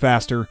so much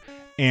faster.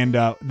 And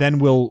then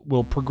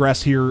we'll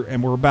progress here.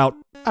 And we're about,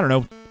 I don't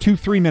know,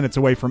 2-3 minutes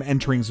away from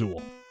entering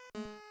Zuul.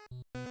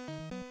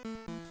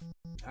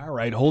 All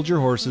right, hold your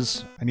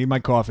horses. I need my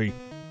coffee.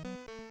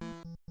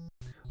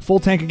 Full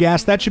tank of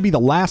gas. That should be the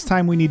last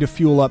time we need to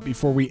fuel up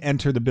before we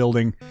enter the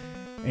building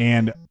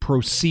and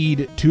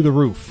proceed to the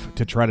roof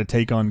to try to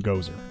take on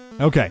Gozer.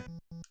 Okay.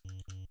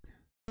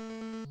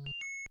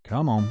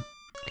 Come on.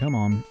 Come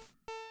on.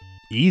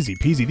 Easy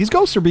peasy. These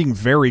ghosts are being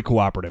very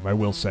cooperative, I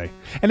will say.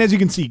 And as you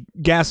can see,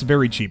 gas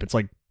very cheap. It's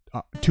like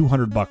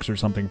 $200 or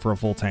something for a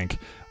full tank,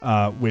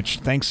 which,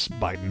 thanks,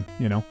 Biden,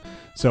 you know.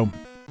 So,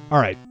 all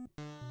right.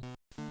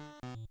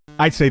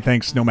 I'd say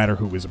thanks no matter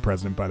who is a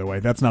president, by the way.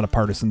 That's not a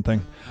partisan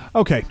thing.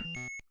 Okay.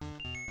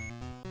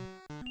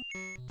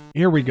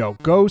 Here we go.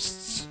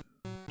 Ghosts.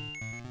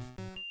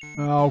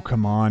 Oh,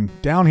 come on.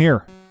 Down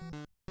here.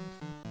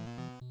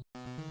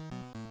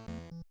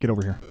 Get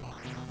over here.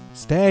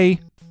 Stay.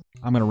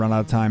 I'm going to run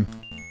out of time.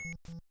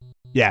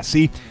 Yeah,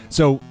 see?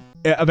 So,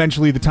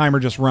 eventually the timer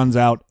just runs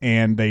out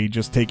and they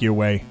just take you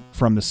away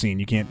from the scene.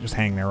 You can't just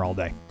hang there all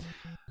day.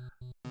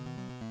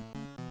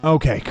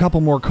 Okay,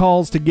 couple more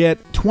calls to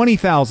get.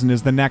 20,000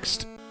 is the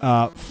next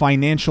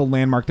financial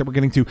landmark that we're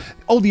getting to.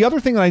 Oh, the other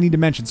thing that I need to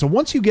mention. So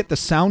once you get the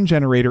sound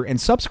generator and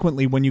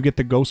subsequently when you get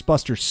the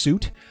Ghostbuster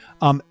suit,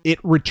 it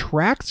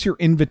retracts your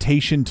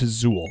invitation to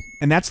Zuul.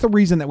 And that's the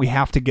reason that we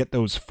have to get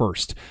those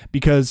first.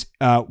 Because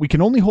we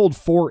can only hold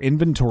 4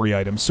 inventory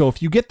items. So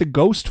if you get the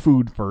ghost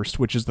food first,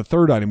 which is the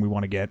 3rd item we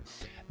want to get,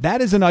 that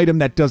is an item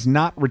that does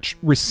not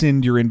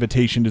rescind your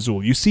invitation to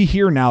Zuul. You see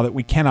here now that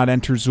we cannot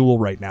enter Zuul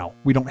right now.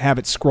 We don't have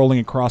it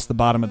scrolling across the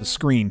bottom of the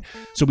screen.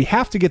 So we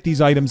have to get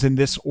these items in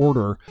this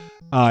order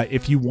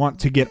if you want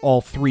to get all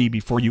 3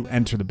 before you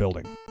enter the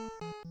building.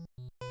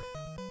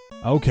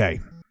 Okay.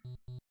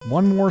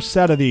 1 more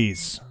set of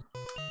these.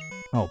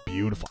 Oh,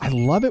 beautiful. I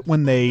love it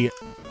when they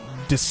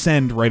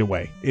descend right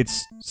away.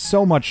 It's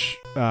so much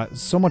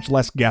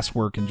less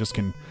guesswork and just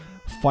can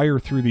fire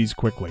through these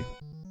quickly.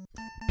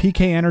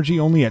 PK energy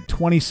only at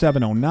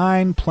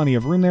 2709. Plenty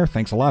of room there.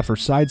 Thanks a lot for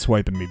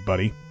sideswiping me,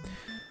 buddy.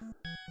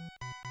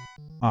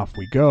 Off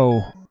we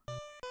go.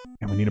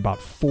 And we need about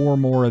 4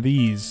 more of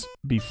these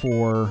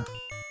before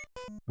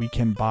we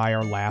can buy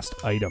our last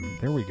item.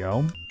 There we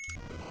go.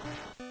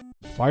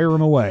 Fire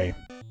them away.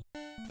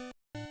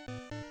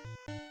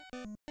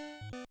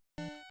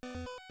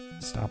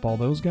 Stop all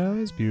those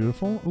guys.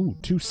 Beautiful. Ooh,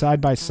 2 side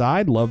by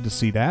side. Love to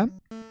see that.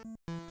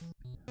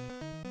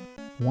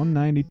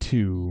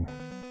 192.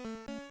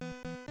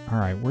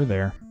 Alright, we're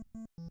there.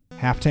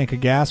 Half tank of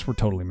gas, we're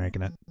totally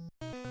making it.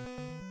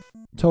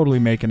 Totally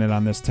making it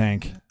on this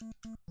tank.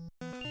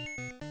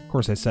 Of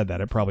course I said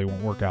that, it probably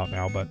won't work out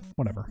now, but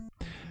whatever.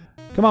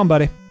 Come on,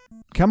 buddy.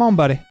 Come on,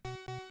 buddy.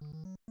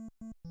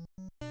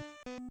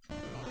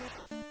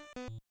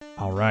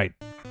 right.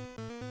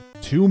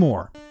 2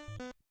 more.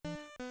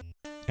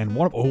 And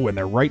one... Oh, and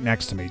they're right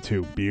next to me,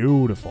 too.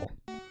 Beautiful.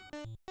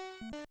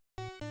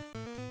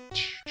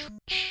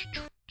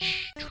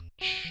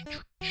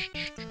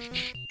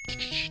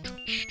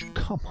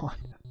 Come on.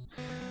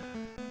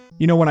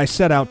 You know, when I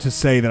set out to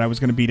say that I was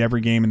going to beat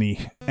every game in the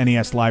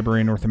NES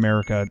library in North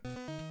America,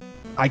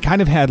 I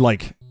kind of had,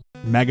 like,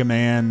 Mega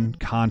Man,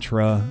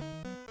 Contra,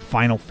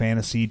 Final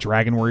Fantasy,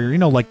 Dragon Warrior, you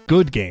know, like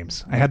good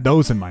games. I had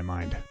those in my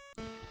mind.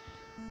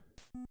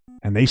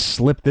 And they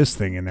slipped this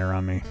thing in there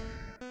on me.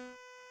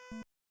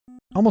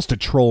 Almost to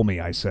troll me,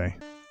 I say.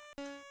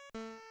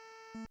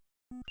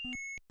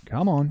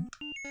 Come on.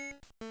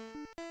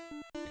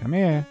 Come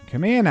here.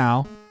 Come here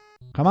now.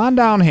 Come on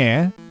down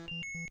here.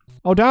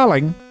 Oh,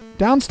 darling.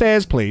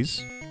 Downstairs,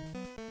 please.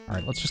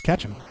 Alright, let's just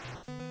catch him.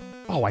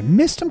 Oh, I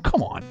missed him?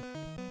 Come on.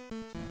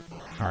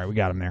 Alright, we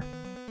got him there.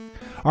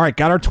 Alright,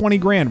 got our 20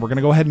 grand. We're going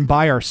to go ahead and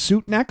buy our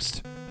suit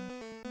next.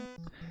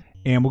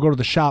 And we'll go to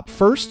the shop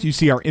first. You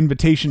see our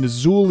invitation to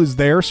Zuul is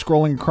there,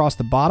 scrolling across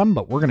the bottom,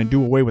 but we're going to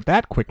do away with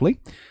that quickly,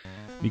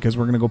 because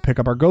we're going to go pick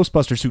up our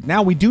Ghostbuster suit.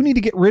 Now, we do need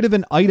to get rid of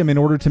an item in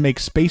order to make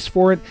space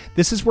for it.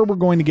 This is where we're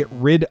going to get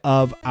rid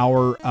of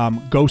our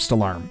ghost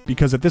alarm,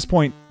 because at this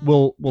point,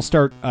 we'll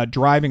start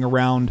driving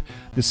around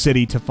the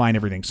city to find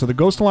everything. So the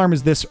ghost alarm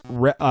is this,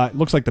 it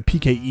looks like the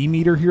PKE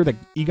meter here that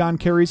Egon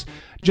carries.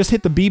 Just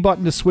hit the B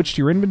button to switch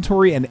to your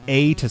inventory and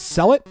A to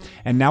sell it.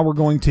 And now we're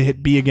going to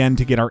hit B again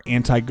to get our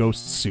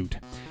anti-ghost suit.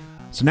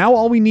 So now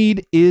all we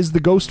need is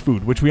the ghost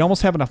food, which we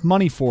almost have enough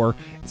money for.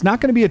 It's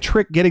not going to be a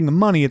trick getting the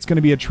money, it's going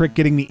to be a trick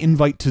getting the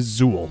invite to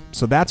Zuul.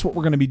 So that's what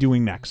we're going to be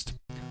doing next.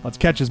 Let's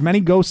catch as many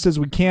ghosts as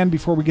we can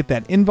before we get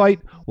that invite.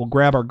 We'll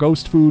grab our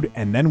ghost food,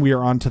 and then we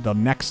are on to the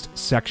next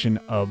section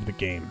of the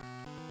game.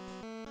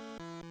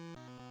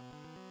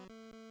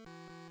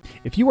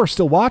 If you are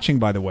still watching,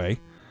 by the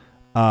way,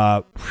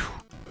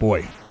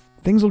 boy,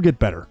 things will get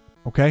better,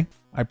 okay?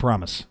 I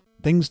promise.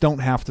 Things don't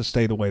have to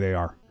stay the way they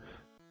are.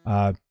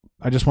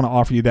 I just want to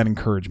offer you that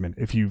encouragement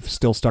if you've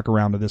still stuck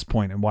around to this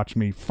point and watched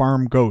me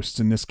farm ghosts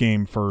in this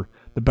game for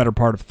the better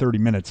part of 30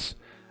 minutes.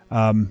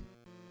 You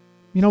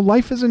know,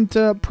 life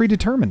isn't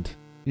predetermined,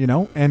 you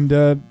know,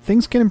 and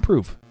things can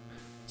improve.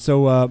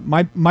 So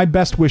my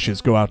best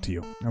wishes go out to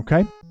you,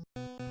 okay?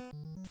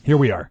 Here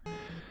we are.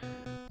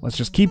 Let's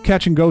just keep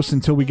catching ghosts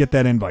until we get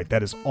that invite.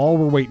 That is all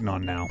we're waiting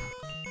on now.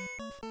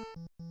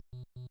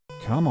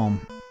 Come on.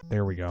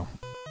 There we go.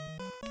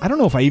 I don't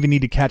know if I even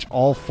need to catch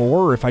all 4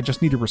 or if I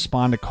just need to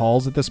respond to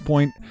calls at this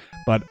point,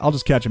 but I'll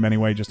just catch them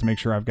anyway just to make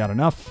sure I've got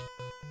enough.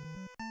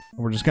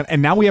 We're just gonna, and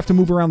now we have to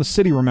move around the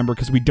city, remember,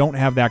 because we don't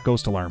have that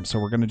ghost alarm. So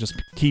we're gonna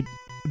just keep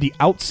the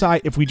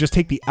outside. If we just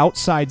take the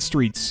outside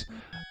streets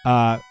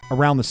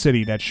around the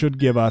city, that should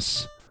give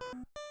us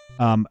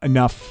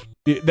enough.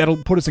 That'll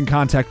put us in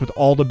contact with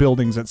all the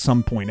buildings at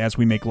some point as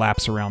we make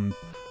laps around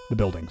the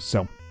buildings.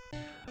 So,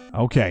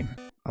 okay,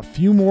 a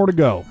few more to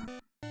go.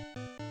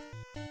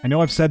 I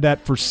know I've said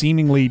that for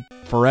seemingly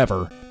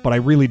forever, but I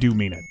really do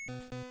mean it.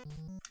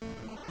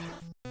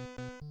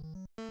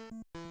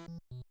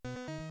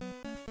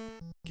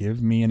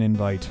 Give me an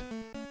invite.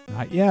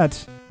 Not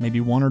yet. Maybe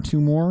 1 or 2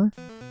 more.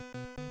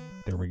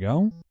 There we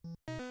go.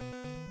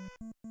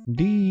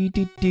 Dee.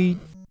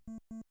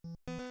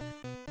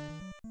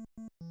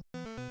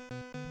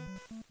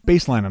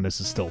 Baseline on this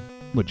is still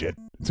legit.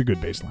 It's a good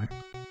baseline.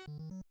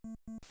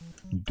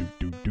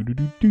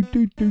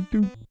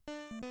 Do.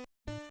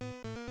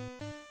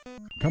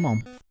 Come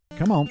on.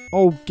 Come on.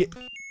 Oh, get...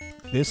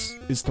 This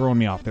is throwing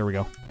me off. There we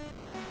go.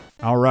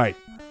 All right.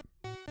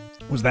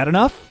 Was that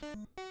enough?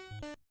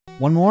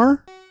 1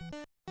 more?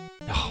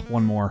 Oh,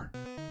 1 more.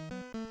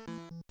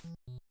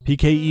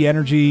 PKE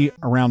energy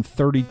around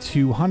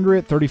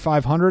 3,200,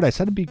 3,500. I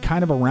said it'd be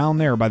kind of around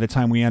there by the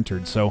time we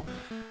entered, so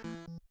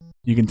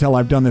you can tell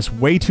I've done this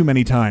way too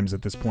many times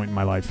at this point in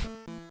my life,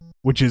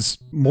 which is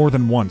more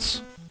than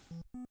once.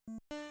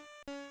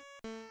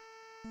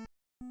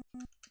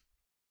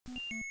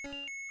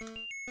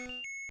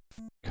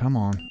 Come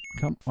on.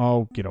 Come.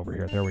 Oh, get over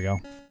here. There we go.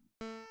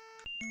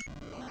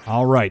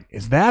 All right.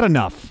 Is that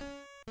enough?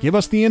 Give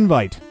us the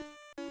invite.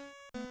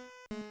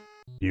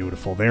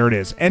 Beautiful. There it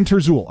is. Enter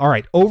Zuul. All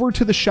right. Over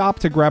to the shop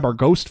to grab our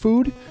ghost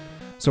food.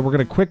 So we're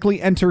going to quickly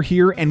enter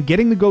here. And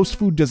getting the ghost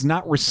food does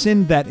not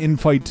rescind that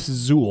invite to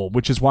Zuul,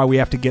 which is why we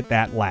have to get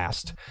that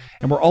last.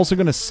 And we're also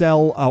going to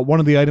sell one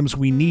of the items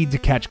we need to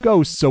catch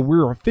ghosts. So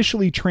we're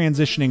officially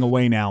transitioning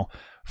away now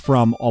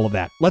from all of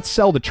that. Let's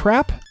sell the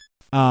trap.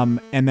 And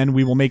then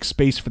we will make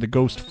space for the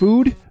ghost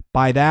food,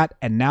 buy that,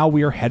 and now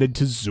we are headed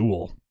to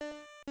Zuul.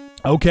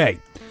 Okay.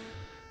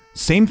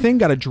 Same thing,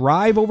 got to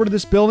drive over to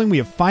this building. We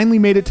have finally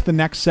made it to the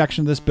next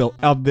section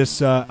of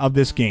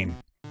this game.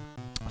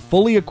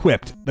 Fully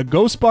equipped. The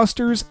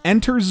Ghostbusters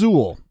enter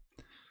Zuul.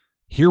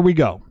 Here we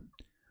go.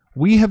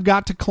 We have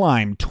got to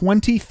climb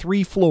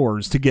 23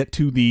 floors to get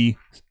to the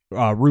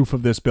roof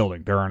of this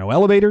building. There are no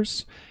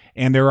elevators,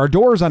 and there are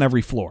doors on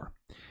every floor.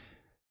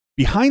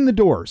 Behind the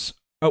doors...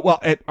 all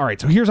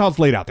right, so here's how it's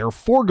laid out. There are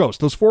 4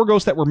 ghosts. Those 4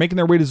 ghosts that were making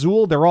their way to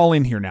Zuul, they're all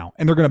in here now.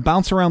 And they're going to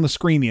bounce around the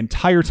screen the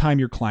entire time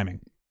you're climbing.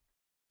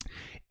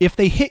 If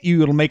they hit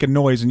you, it'll make a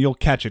noise and you'll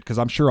catch it because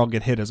I'm sure I'll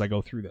get hit as I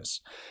go through this.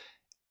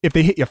 If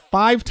they hit you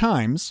 5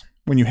 times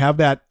when you have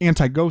that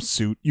anti-ghost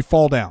suit, you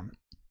fall down.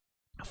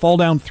 Fall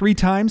down 3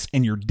 times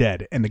and you're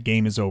dead and the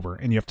game is over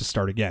and you have to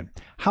start again.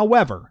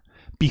 However,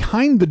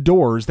 behind the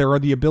doors, there are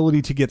the ability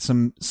to get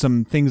some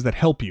things that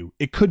help you.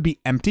 It could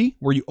be empty,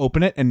 where you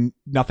open it and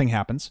nothing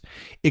happens.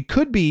 It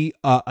could be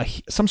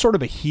some sort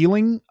of a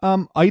healing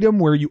item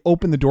where you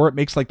open the door, it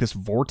makes like this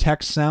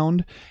vortex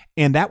sound,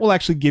 and that will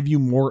actually give you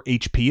more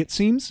HP, it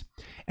seems.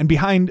 And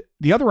behind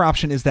the other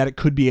option is that it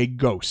could be a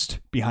ghost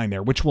behind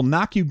there, which will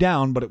knock you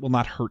down, but it will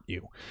not hurt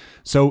you.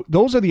 So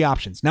those are the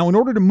options. Now, in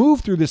order to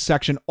move through this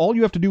section, all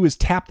you have to do is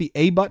tap the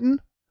A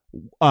button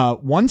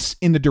once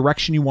in the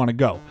direction you want to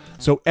go.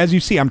 So as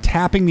you see, I'm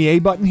tapping the A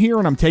button here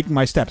and I'm taking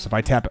my steps. If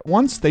I tap it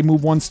once, they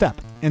move 1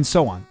 step and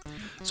so on.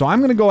 So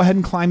I'm going to go ahead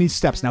and climb these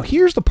steps. Now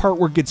here's the part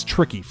where it gets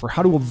tricky for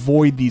how to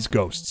avoid these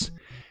ghosts.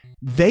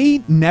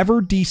 They never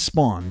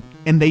despawn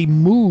and they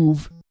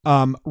move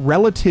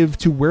relative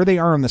to where they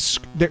are on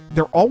the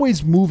they're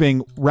always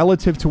moving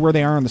relative to where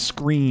they are on the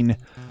screen.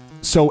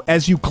 So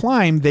as you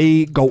climb,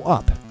 they go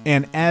up,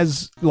 and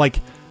as like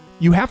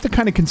you have to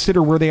kind of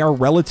consider where they are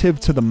relative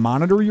to the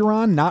monitor you're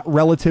on, not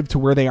relative to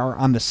where they are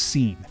on the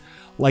scene.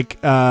 Like,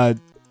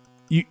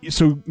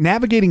 so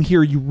navigating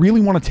here, you really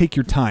want to take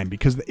your time,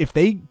 because if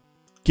they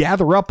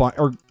gather up on,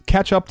 or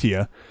catch up to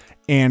you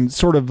and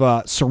sort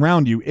of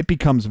surround you, it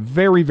becomes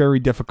very, very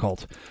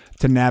difficult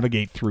to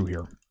navigate through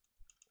here.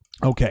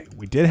 Okay,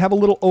 we did have a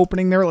little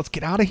opening there. Let's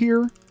get out of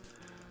here.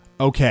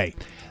 Okay.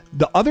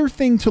 The other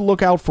thing to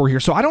look out for here,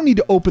 so I don't need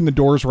to open the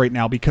doors right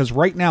now because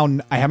right now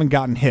I haven't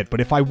gotten hit,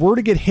 but if I were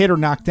to get hit or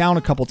knocked down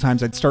a couple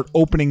times, I'd start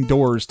opening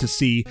doors to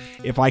see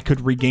if I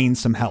could regain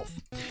some health.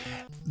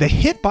 The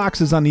hit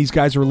boxes on these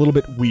guys are a little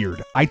bit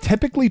weird. I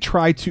typically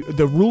try to,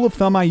 the rule of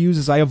thumb I use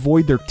is I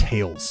avoid their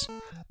tails.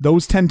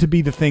 Those tend to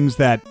be the things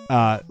that,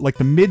 like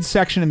the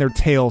midsection and their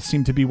tails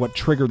seem to be what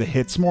trigger the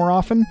hits more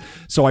often,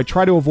 so I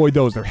try to avoid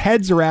those. Their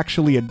heads are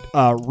actually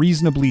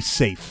reasonably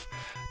safe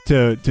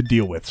to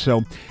deal with.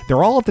 So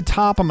they're all at the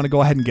top. I'm going to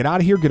go ahead and get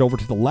out of here, get over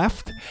to the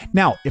left.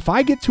 Now, if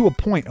I get to a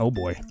point, oh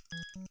boy.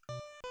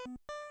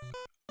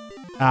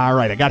 All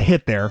right, I got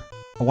hit there.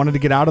 I wanted to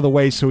get out of the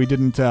way so he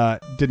didn't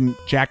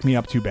jack me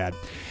up too bad.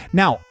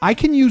 Now, I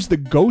can use the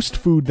ghost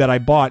food that I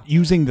bought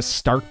using the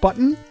start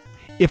button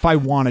if I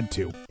wanted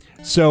to.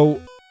 So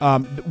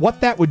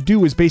what that would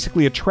do is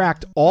basically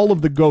attract all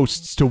of the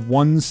ghosts to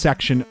one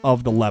section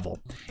of the level.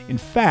 In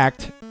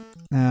fact,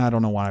 I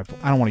don't know why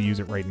I don't want to use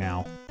it right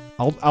now.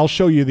 I'll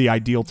show you the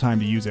ideal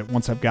time to use it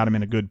once I've got him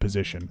in a good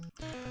position.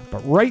 But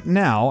right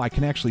now, I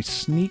can actually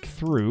sneak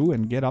through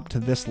and get up to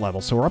this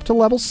level. So we're up to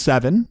level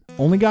 7.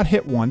 Only got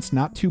hit once.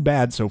 Not too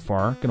bad so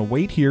far. Gonna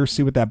wait here,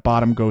 see what that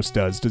bottom ghost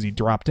does. Does he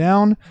drop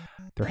down?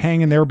 They're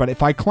hanging there, but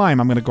if I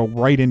climb, I'm gonna go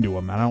right into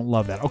him. I don't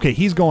love that. Okay,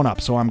 he's going up,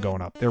 so I'm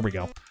going up. There we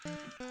go.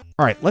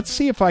 All right, let's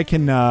see if I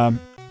can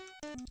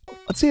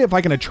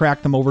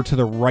attract them over to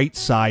the right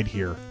side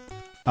here.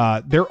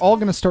 They're all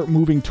going to start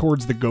moving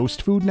towards the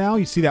ghost food now.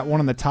 You see that one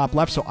on the top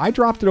left? So I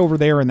dropped it over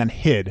there and then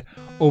hid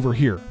over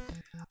here.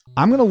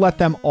 I'm going to let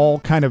them all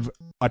kind of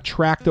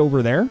attract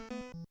over there.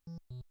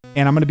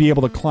 And I'm going to be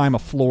able to climb a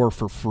floor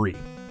for free.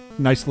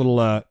 Nice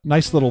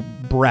little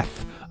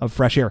breath of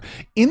fresh air.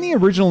 In the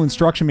original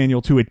instruction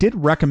manual too, it did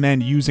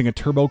recommend using a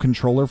turbo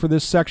controller for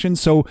this section.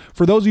 So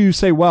for those of you who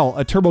say, well,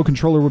 a turbo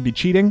controller would be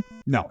cheating,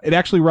 no, it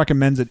actually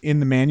recommends it in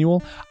the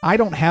manual. I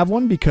don't have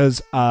one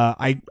because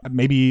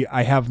maybe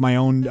I have my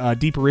own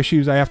deeper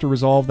issues I have to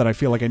resolve that I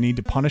feel like I need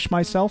to punish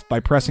myself by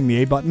pressing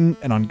the A button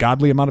an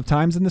ungodly amount of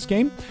times in this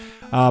game.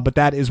 But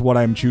that is what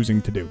I'm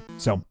choosing to do.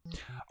 So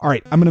all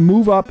right, I'm going to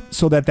move up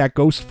so that that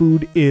ghost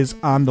food is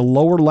on the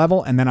lower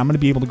level, and then I'm going to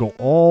be able to go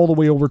all the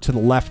way over to the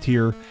left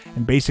here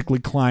and basically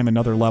climb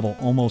another level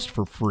almost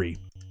for free.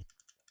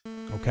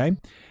 Okay?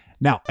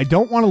 Now, I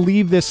don't want to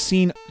leave this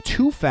scene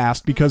too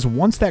fast because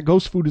once that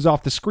ghost food is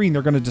off the screen,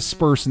 they're going to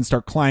disperse and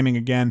start climbing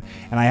again,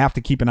 and I have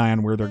to keep an eye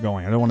on where they're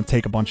going. I don't want to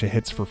take a bunch of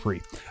hits for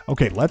free.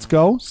 Okay, let's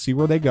go. See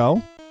where they go.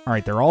 All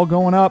right, they're all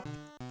going up,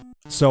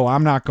 so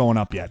I'm not going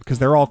up yet because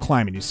they're all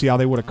climbing. You see how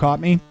they would have caught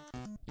me?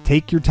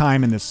 Take your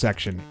time in this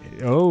section.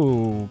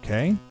 Oh,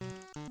 okay.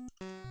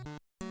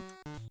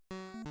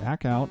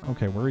 Back out.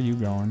 Okay, where are you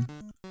going?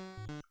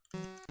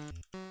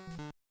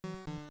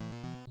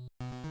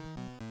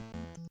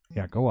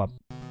 Yeah, go up.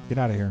 Get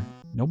out of here.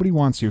 Nobody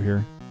wants you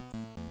here.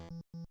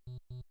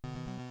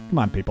 Come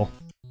on, people.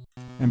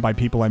 And by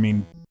people, I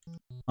mean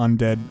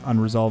undead,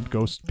 unresolved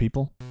ghost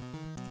people.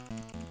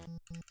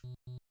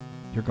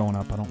 You're going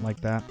up. I don't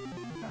like that.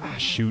 Ah,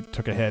 shoot.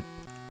 Took a hit.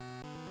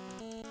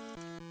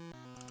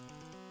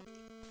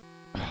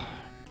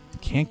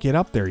 Can't get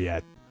up there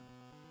yet.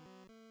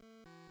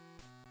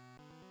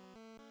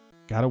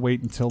 Gotta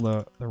wait until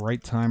the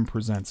right time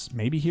presents.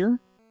 Maybe here?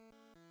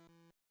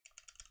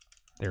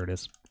 There it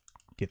is.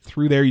 Get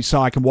through there. You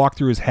saw I can walk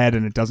through his head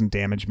and it doesn't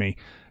damage me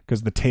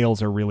because the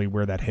tails are really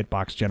where that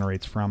hitbox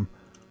generates from.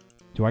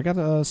 Do I got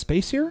a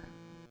space here?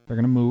 They're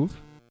gonna move.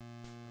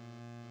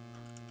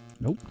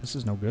 Nope, this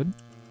is no good.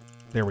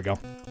 There we go.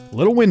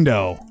 Little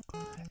window.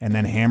 And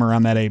then hammer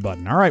on that A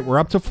button. All right, we're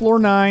up to floor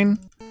 9.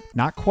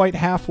 Not quite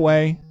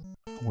halfway.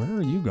 Where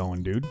are you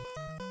going, dude?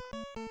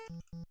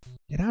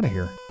 Get out of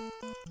here.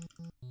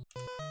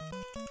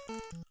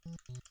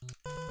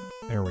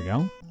 There we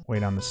go.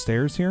 Wait on the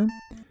stairs here.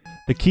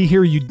 The key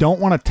here, you don't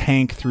want to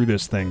tank through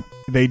this thing.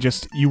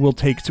 You will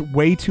take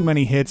way too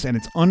many hits, and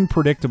it's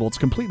unpredictable. It's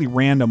completely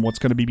random what's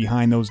going to be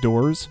behind those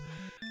doors.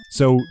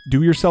 So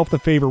do yourself the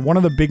favor. One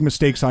of the big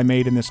mistakes I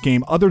made in this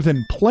game, other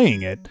than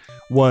playing it,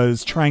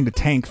 was trying to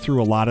tank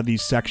through a lot of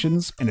these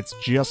sections, and it's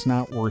just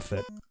not worth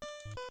it.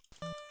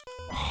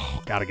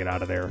 Oh, gotta get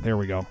out of there. There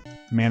we go.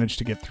 Managed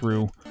to get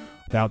through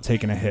without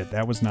taking a hit.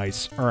 That was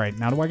nice. All right,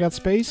 now do I got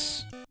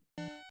space?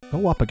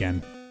 Go up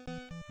again.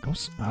 Go.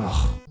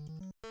 Oh,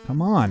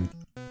 come on.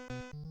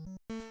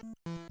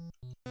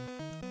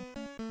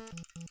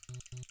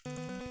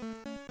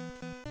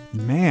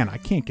 Man, I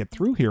can't get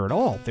through here at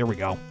all. There we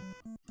go.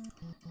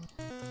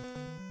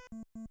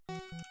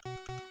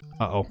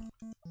 Uh-oh.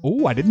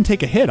 Oh, I didn't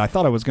take a hit. I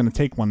thought I was going to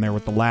take one there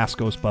with the last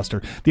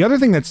Ghostbuster. The other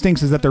thing that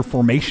stinks is that their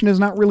formation is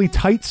not really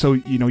tight, so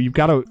you know you've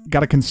got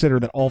to consider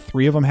that all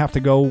 3 of them have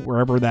to go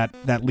wherever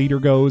that leader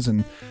goes,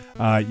 and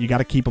you got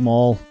to keep them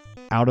all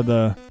out of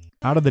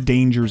the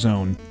danger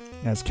zone,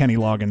 as Kenny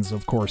Loggins,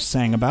 of course,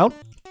 sang about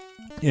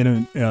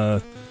in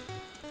a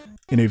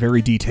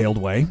very detailed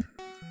way.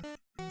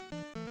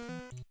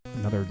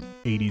 Another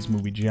 80s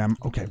movie gem.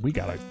 Okay, we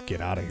gotta get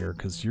out of here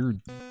because you're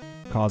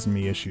causing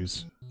me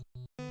issues.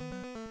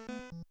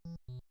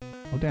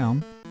 Go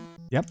down.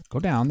 Yep, go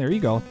down. There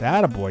you go.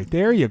 Attaboy.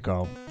 There you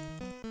go.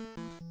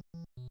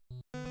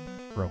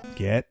 Bro,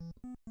 get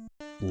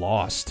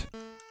lost.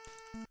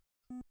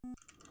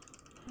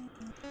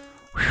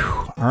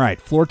 Whew. All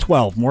right, floor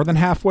 12. More than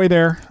halfway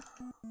there.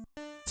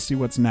 Let's see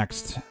what's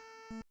next.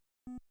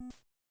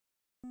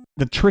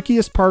 The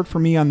trickiest part for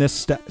me on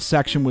this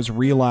section was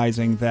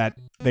realizing that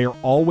they are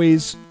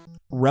always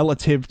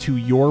relative to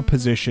your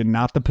position,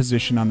 not the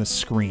position on the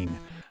screen.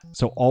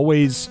 So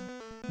always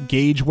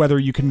gauge whether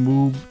you can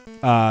move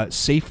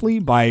safely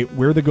by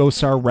where the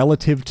ghosts are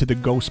relative to the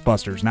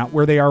Ghostbusters, not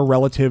where they are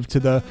relative to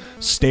the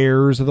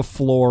stairs or the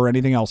floor or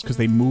anything else, because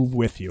they move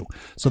with you.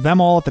 So them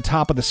all at the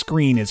top of the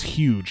screen is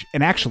huge.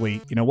 And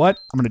actually, you know what?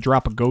 I'm going to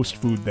drop a ghost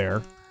food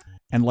there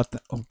and let the...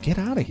 Oh, get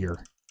out of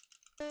here.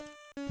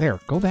 There,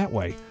 go that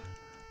way.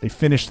 They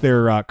finished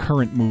their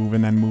current move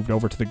and then moved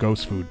over to the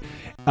ghost food.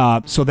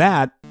 So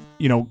that,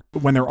 you know,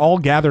 when they're all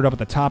gathered up at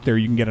the top there,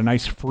 you can get a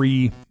nice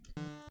free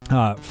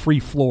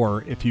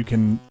floor if you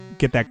can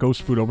get that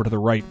ghost food over to the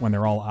right when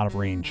they're all out of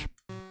range.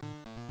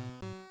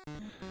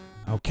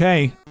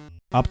 Okay,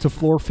 up to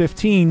floor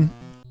 15.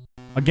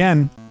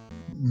 Again,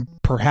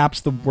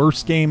 perhaps the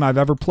worst game I've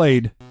ever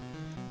played.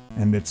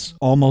 And it's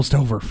almost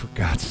over, for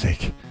God's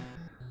sake.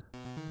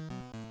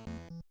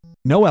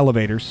 No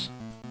elevators.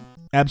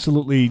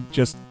 Absolutely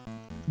just...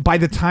 By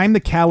the time the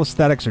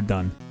calisthenics are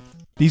done,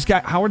 these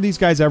guys... How are these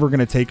guys ever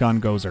going to take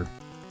on Gozer?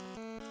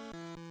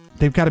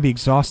 They've got to be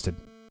exhausted.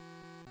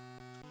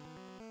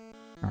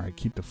 Alright,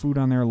 keep the food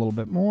on there a little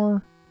bit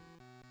more.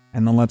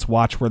 And then let's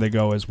watch where they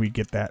go as we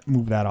get that...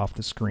 Move that off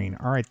the screen.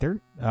 Alright, there...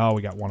 Oh,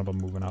 we got one of them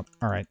moving up.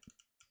 Alright.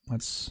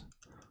 Let's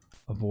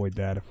avoid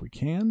that if we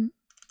can.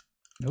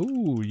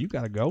 No, you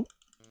gotta go.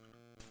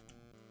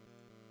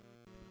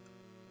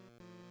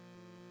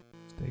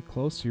 Stay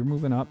close. So you're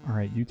moving up. All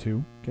right, you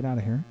two. Get out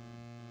of here.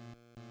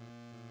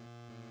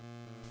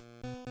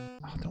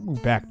 Oh, don't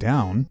move back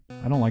down.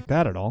 I don't like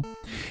that at all.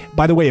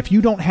 By the way, if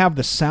you don't have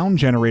the sound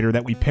generator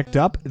that we picked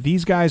up,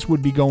 these guys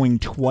would be going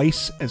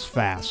twice as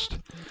fast.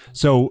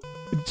 So,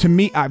 to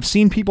me, I've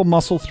seen people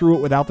muscle through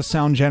it without the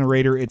sound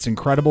generator. It's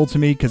incredible to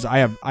me because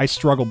I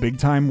struggle big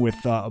time with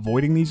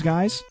avoiding these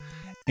guys.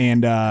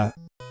 And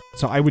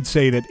so I would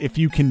say that if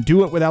you can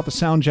do it without the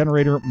sound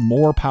generator,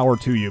 more power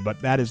to you. But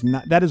that is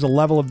a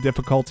level of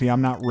difficulty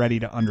I'm not ready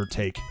to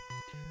undertake.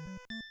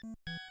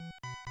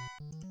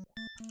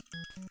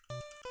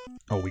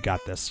 Oh, we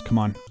got this. Come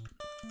on.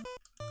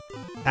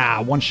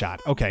 Ah, one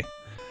shot. Okay.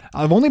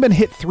 I've only been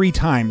hit 3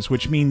 times,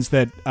 which means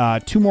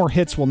that 2 more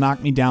hits will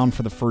knock me down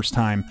for the first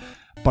time.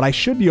 But I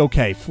should be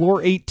okay.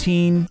 Floor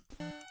 18.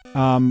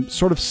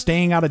 Sort of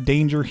staying out of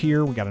danger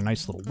here. We got a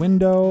nice little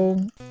window.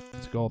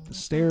 Let's go up the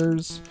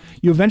stairs.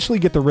 You eventually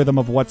get the rhythm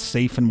of what's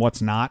safe and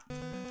what's not.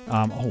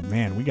 Oh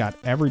man, we got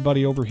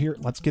everybody over here.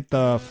 Let's get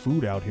the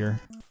food out here.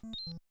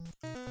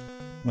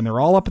 When they're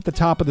all up at the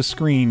top of the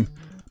screen,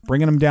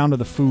 bringing them down to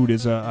the food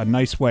is a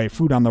nice way.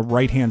 Food on the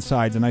right-hand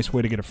side is a nice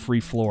way to get a free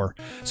floor.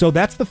 So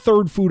that's the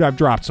 3rd food I've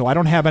dropped, so I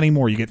don't have any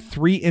more. You get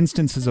 3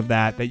 instances of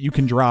that you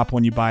can drop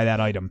when you buy that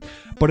item.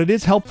 But it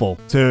is helpful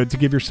to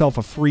give yourself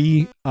a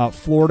free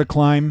floor to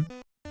climb.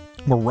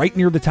 We're right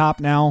near the top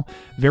now.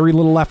 Very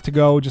little left to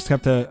go. Just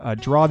have to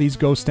draw these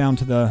ghosts down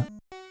to the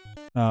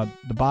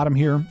bottom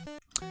here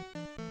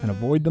and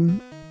avoid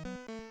them.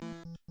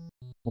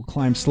 We'll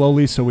climb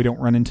slowly so we don't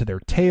run into their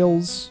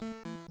tails.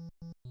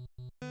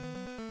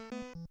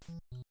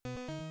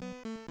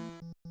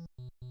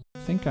 I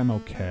think I'm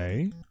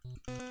okay.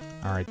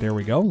 All right, there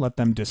we go. Let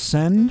them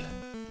descend.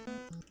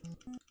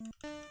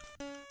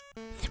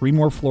 3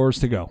 more floors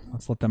to go.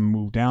 Let's let them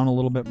move down a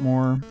little bit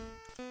more.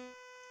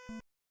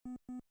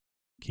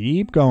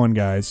 Keep going,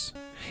 guys.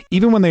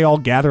 Even when they all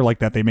gather like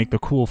that, they make the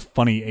cool,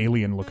 funny,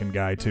 alien-looking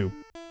guy, too.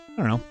 I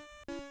don't know.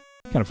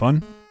 Kind of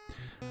fun.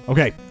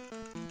 Okay.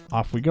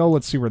 Off we go.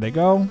 Let's see where they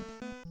go.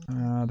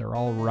 They're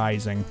all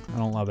rising. I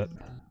don't love it.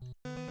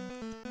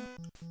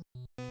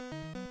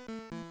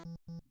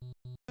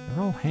 They're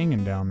all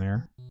hanging down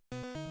there.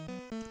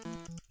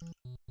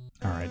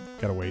 Alright,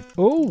 gotta wait.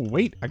 Oh,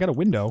 wait, I got a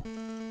window.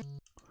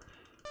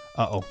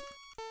 Uh-oh.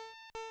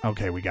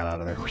 Okay, we got out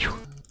of there. Whew,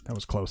 that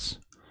was close.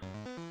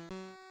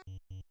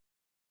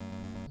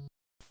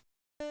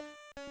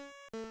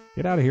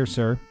 Get out of here,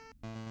 sir.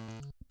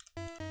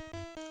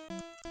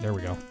 There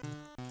we go.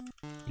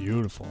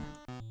 Beautiful.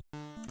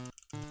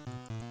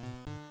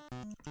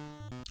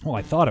 Well,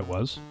 I thought it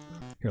was.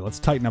 Here, let's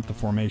tighten up the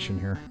formation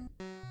here.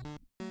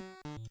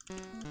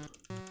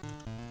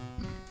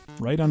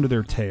 Right under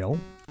their tail.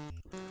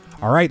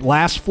 All right,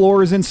 last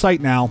floor is in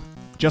sight now.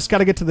 Just got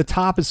to get to the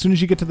top. As soon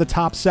as you get to the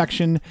top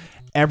section,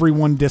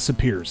 everyone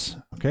disappears.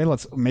 Okay,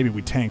 maybe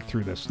we tank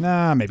through this.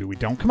 Nah, maybe we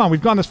don't. Come on,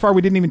 we've gone this far.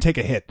 We didn't even take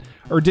a hit.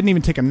 Or didn't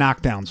even take a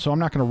knockdown, so I'm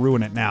not going to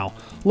ruin it now.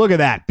 Look at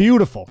that.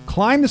 Beautiful.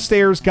 Climb the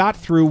stairs, got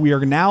through. We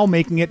are now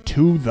making it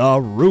to the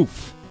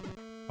roof.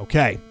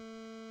 Okay.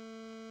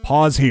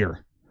 Pause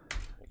here.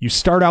 You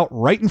start out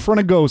right in front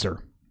of Gozer.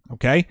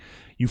 Okay?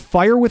 You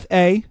fire with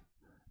A.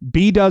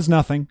 B does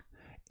nothing.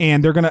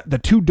 And the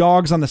 2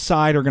 dogs on the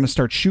side are gonna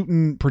start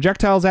shooting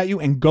projectiles at you,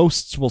 and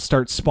ghosts will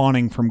start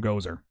spawning from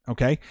Gozer.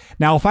 Okay.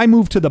 Now, if I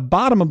move to the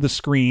bottom of the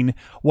screen,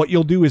 what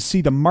you'll do is see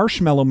the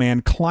Marshmallow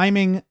Man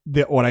climbing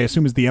what I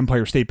assume is the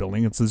Empire State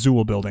Building. It's the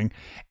Zuul building,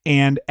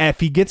 and if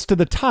he gets to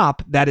the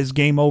top, that is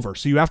game over.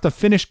 So you have to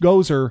finish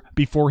Gozer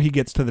before he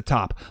gets to the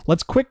top.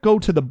 Let's quick go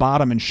to the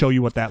bottom and show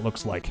you what that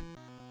looks like.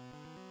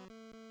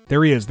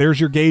 There he is. There's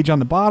your gauge on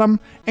the bottom,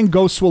 and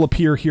ghosts will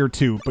appear here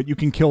too, but you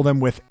can kill them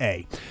with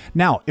A.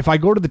 Now, if I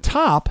go to the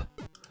top,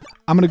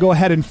 I'm going to go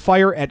ahead and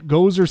fire at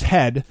Gozer's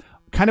head,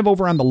 kind of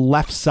over on the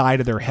left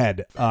side of their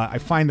head. I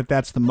find that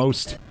that's the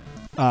most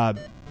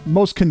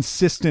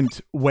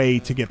consistent way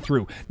to get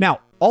through.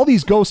 Now, all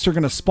these ghosts are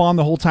going to spawn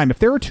the whole time. If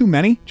there are too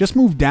many, just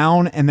move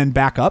down and then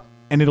back up,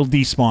 and it'll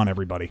despawn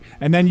everybody.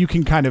 And then you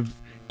can kind of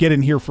get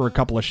in here for a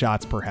couple of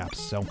shots, perhaps.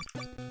 So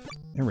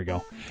there we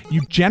go. You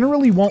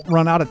generally won't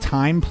run out of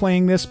time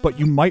playing this, but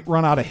you might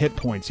run out of hit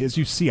points. As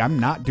you see, I'm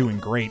not doing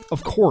great,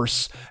 of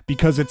course,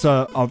 because it's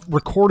a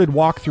recorded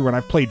walkthrough, and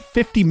I've played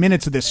 50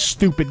 minutes of this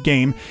stupid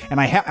game, and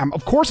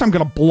of course I'm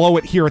going to blow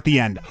it here at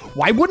the end.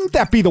 Why wouldn't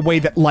that be the way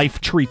that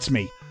life treats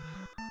me?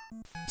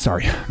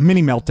 Sorry,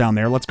 mini meltdown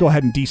there. Let's go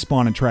ahead and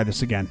despawn and try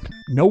this again.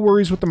 No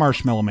worries with the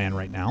Marshmallow Man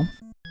right now.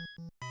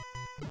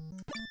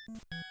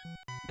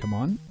 Come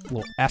on. A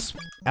little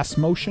S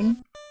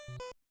motion.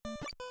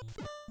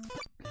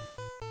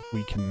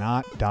 We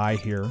cannot die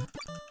here.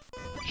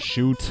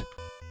 Shoot.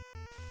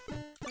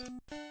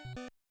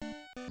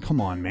 Come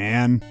on,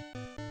 man.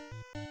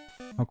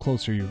 How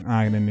close are you?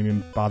 I didn't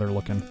even bother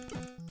looking.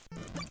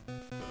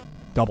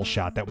 Double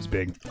shot. That was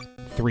big.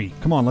 3.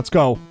 Come on, let's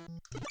go.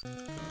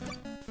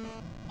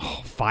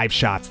 Oh, 5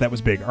 shots. That was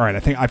big. All right,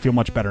 I feel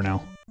much better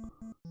now.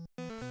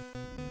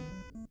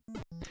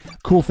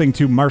 Cool thing,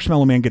 too,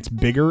 Marshmallow Man gets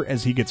bigger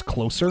as he gets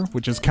closer,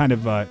 which is kind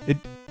of,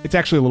 it's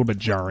actually a little bit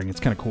jarring. It's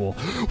kind of cool.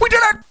 We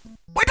did it!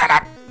 We did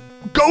it!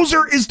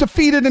 Gozer is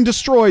defeated and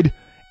destroyed,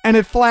 and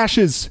it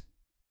flashes.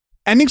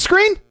 Ending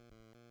screen?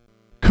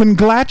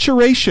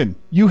 Congratulations,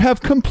 you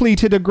have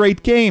completed a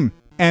great game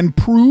and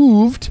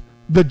proved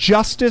the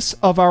justice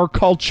of our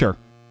culture.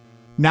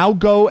 Now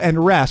go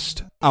and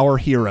rest our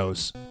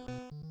heroes.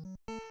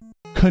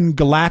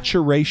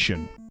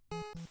 Congratulations.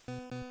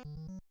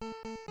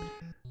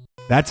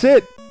 That's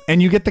it.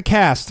 And you get the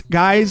cast.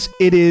 Guys,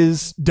 it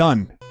is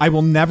done. I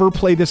will never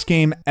play this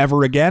game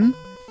ever again.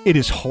 It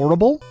is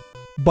horrible,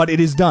 but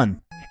it is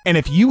done. And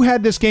if you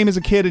had this game as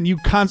a kid and you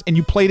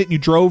played it and you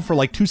drove for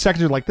like 2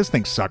 seconds, you're like, this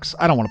thing sucks.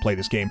 I don't want to play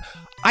this game.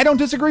 I don't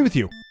disagree with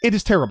you. It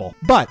is terrible,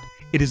 but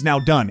it is now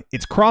done.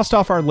 It's crossed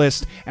off our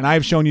list, and I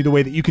have shown you the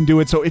way that you can do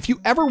it. So if you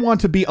ever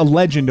want to be a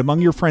legend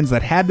among your friends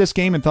that had this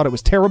game and thought it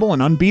was terrible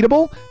and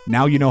unbeatable,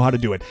 now you know how to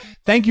do it.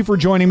 Thank you for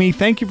joining me.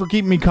 Thank you for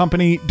keeping me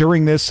company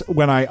during this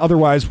when I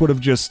otherwise would have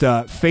just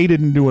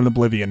faded into an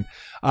oblivion.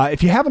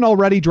 If you haven't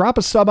already, drop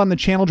a sub on the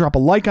channel, drop a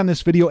like on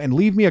this video, and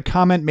leave me a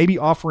comment, maybe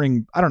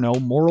offering, I don't know,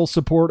 moral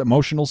support,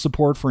 emotional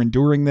support for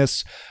enduring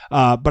this.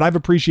 But I've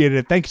appreciated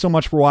it. Thank you so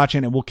much for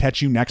watching, and we'll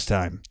catch you next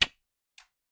time.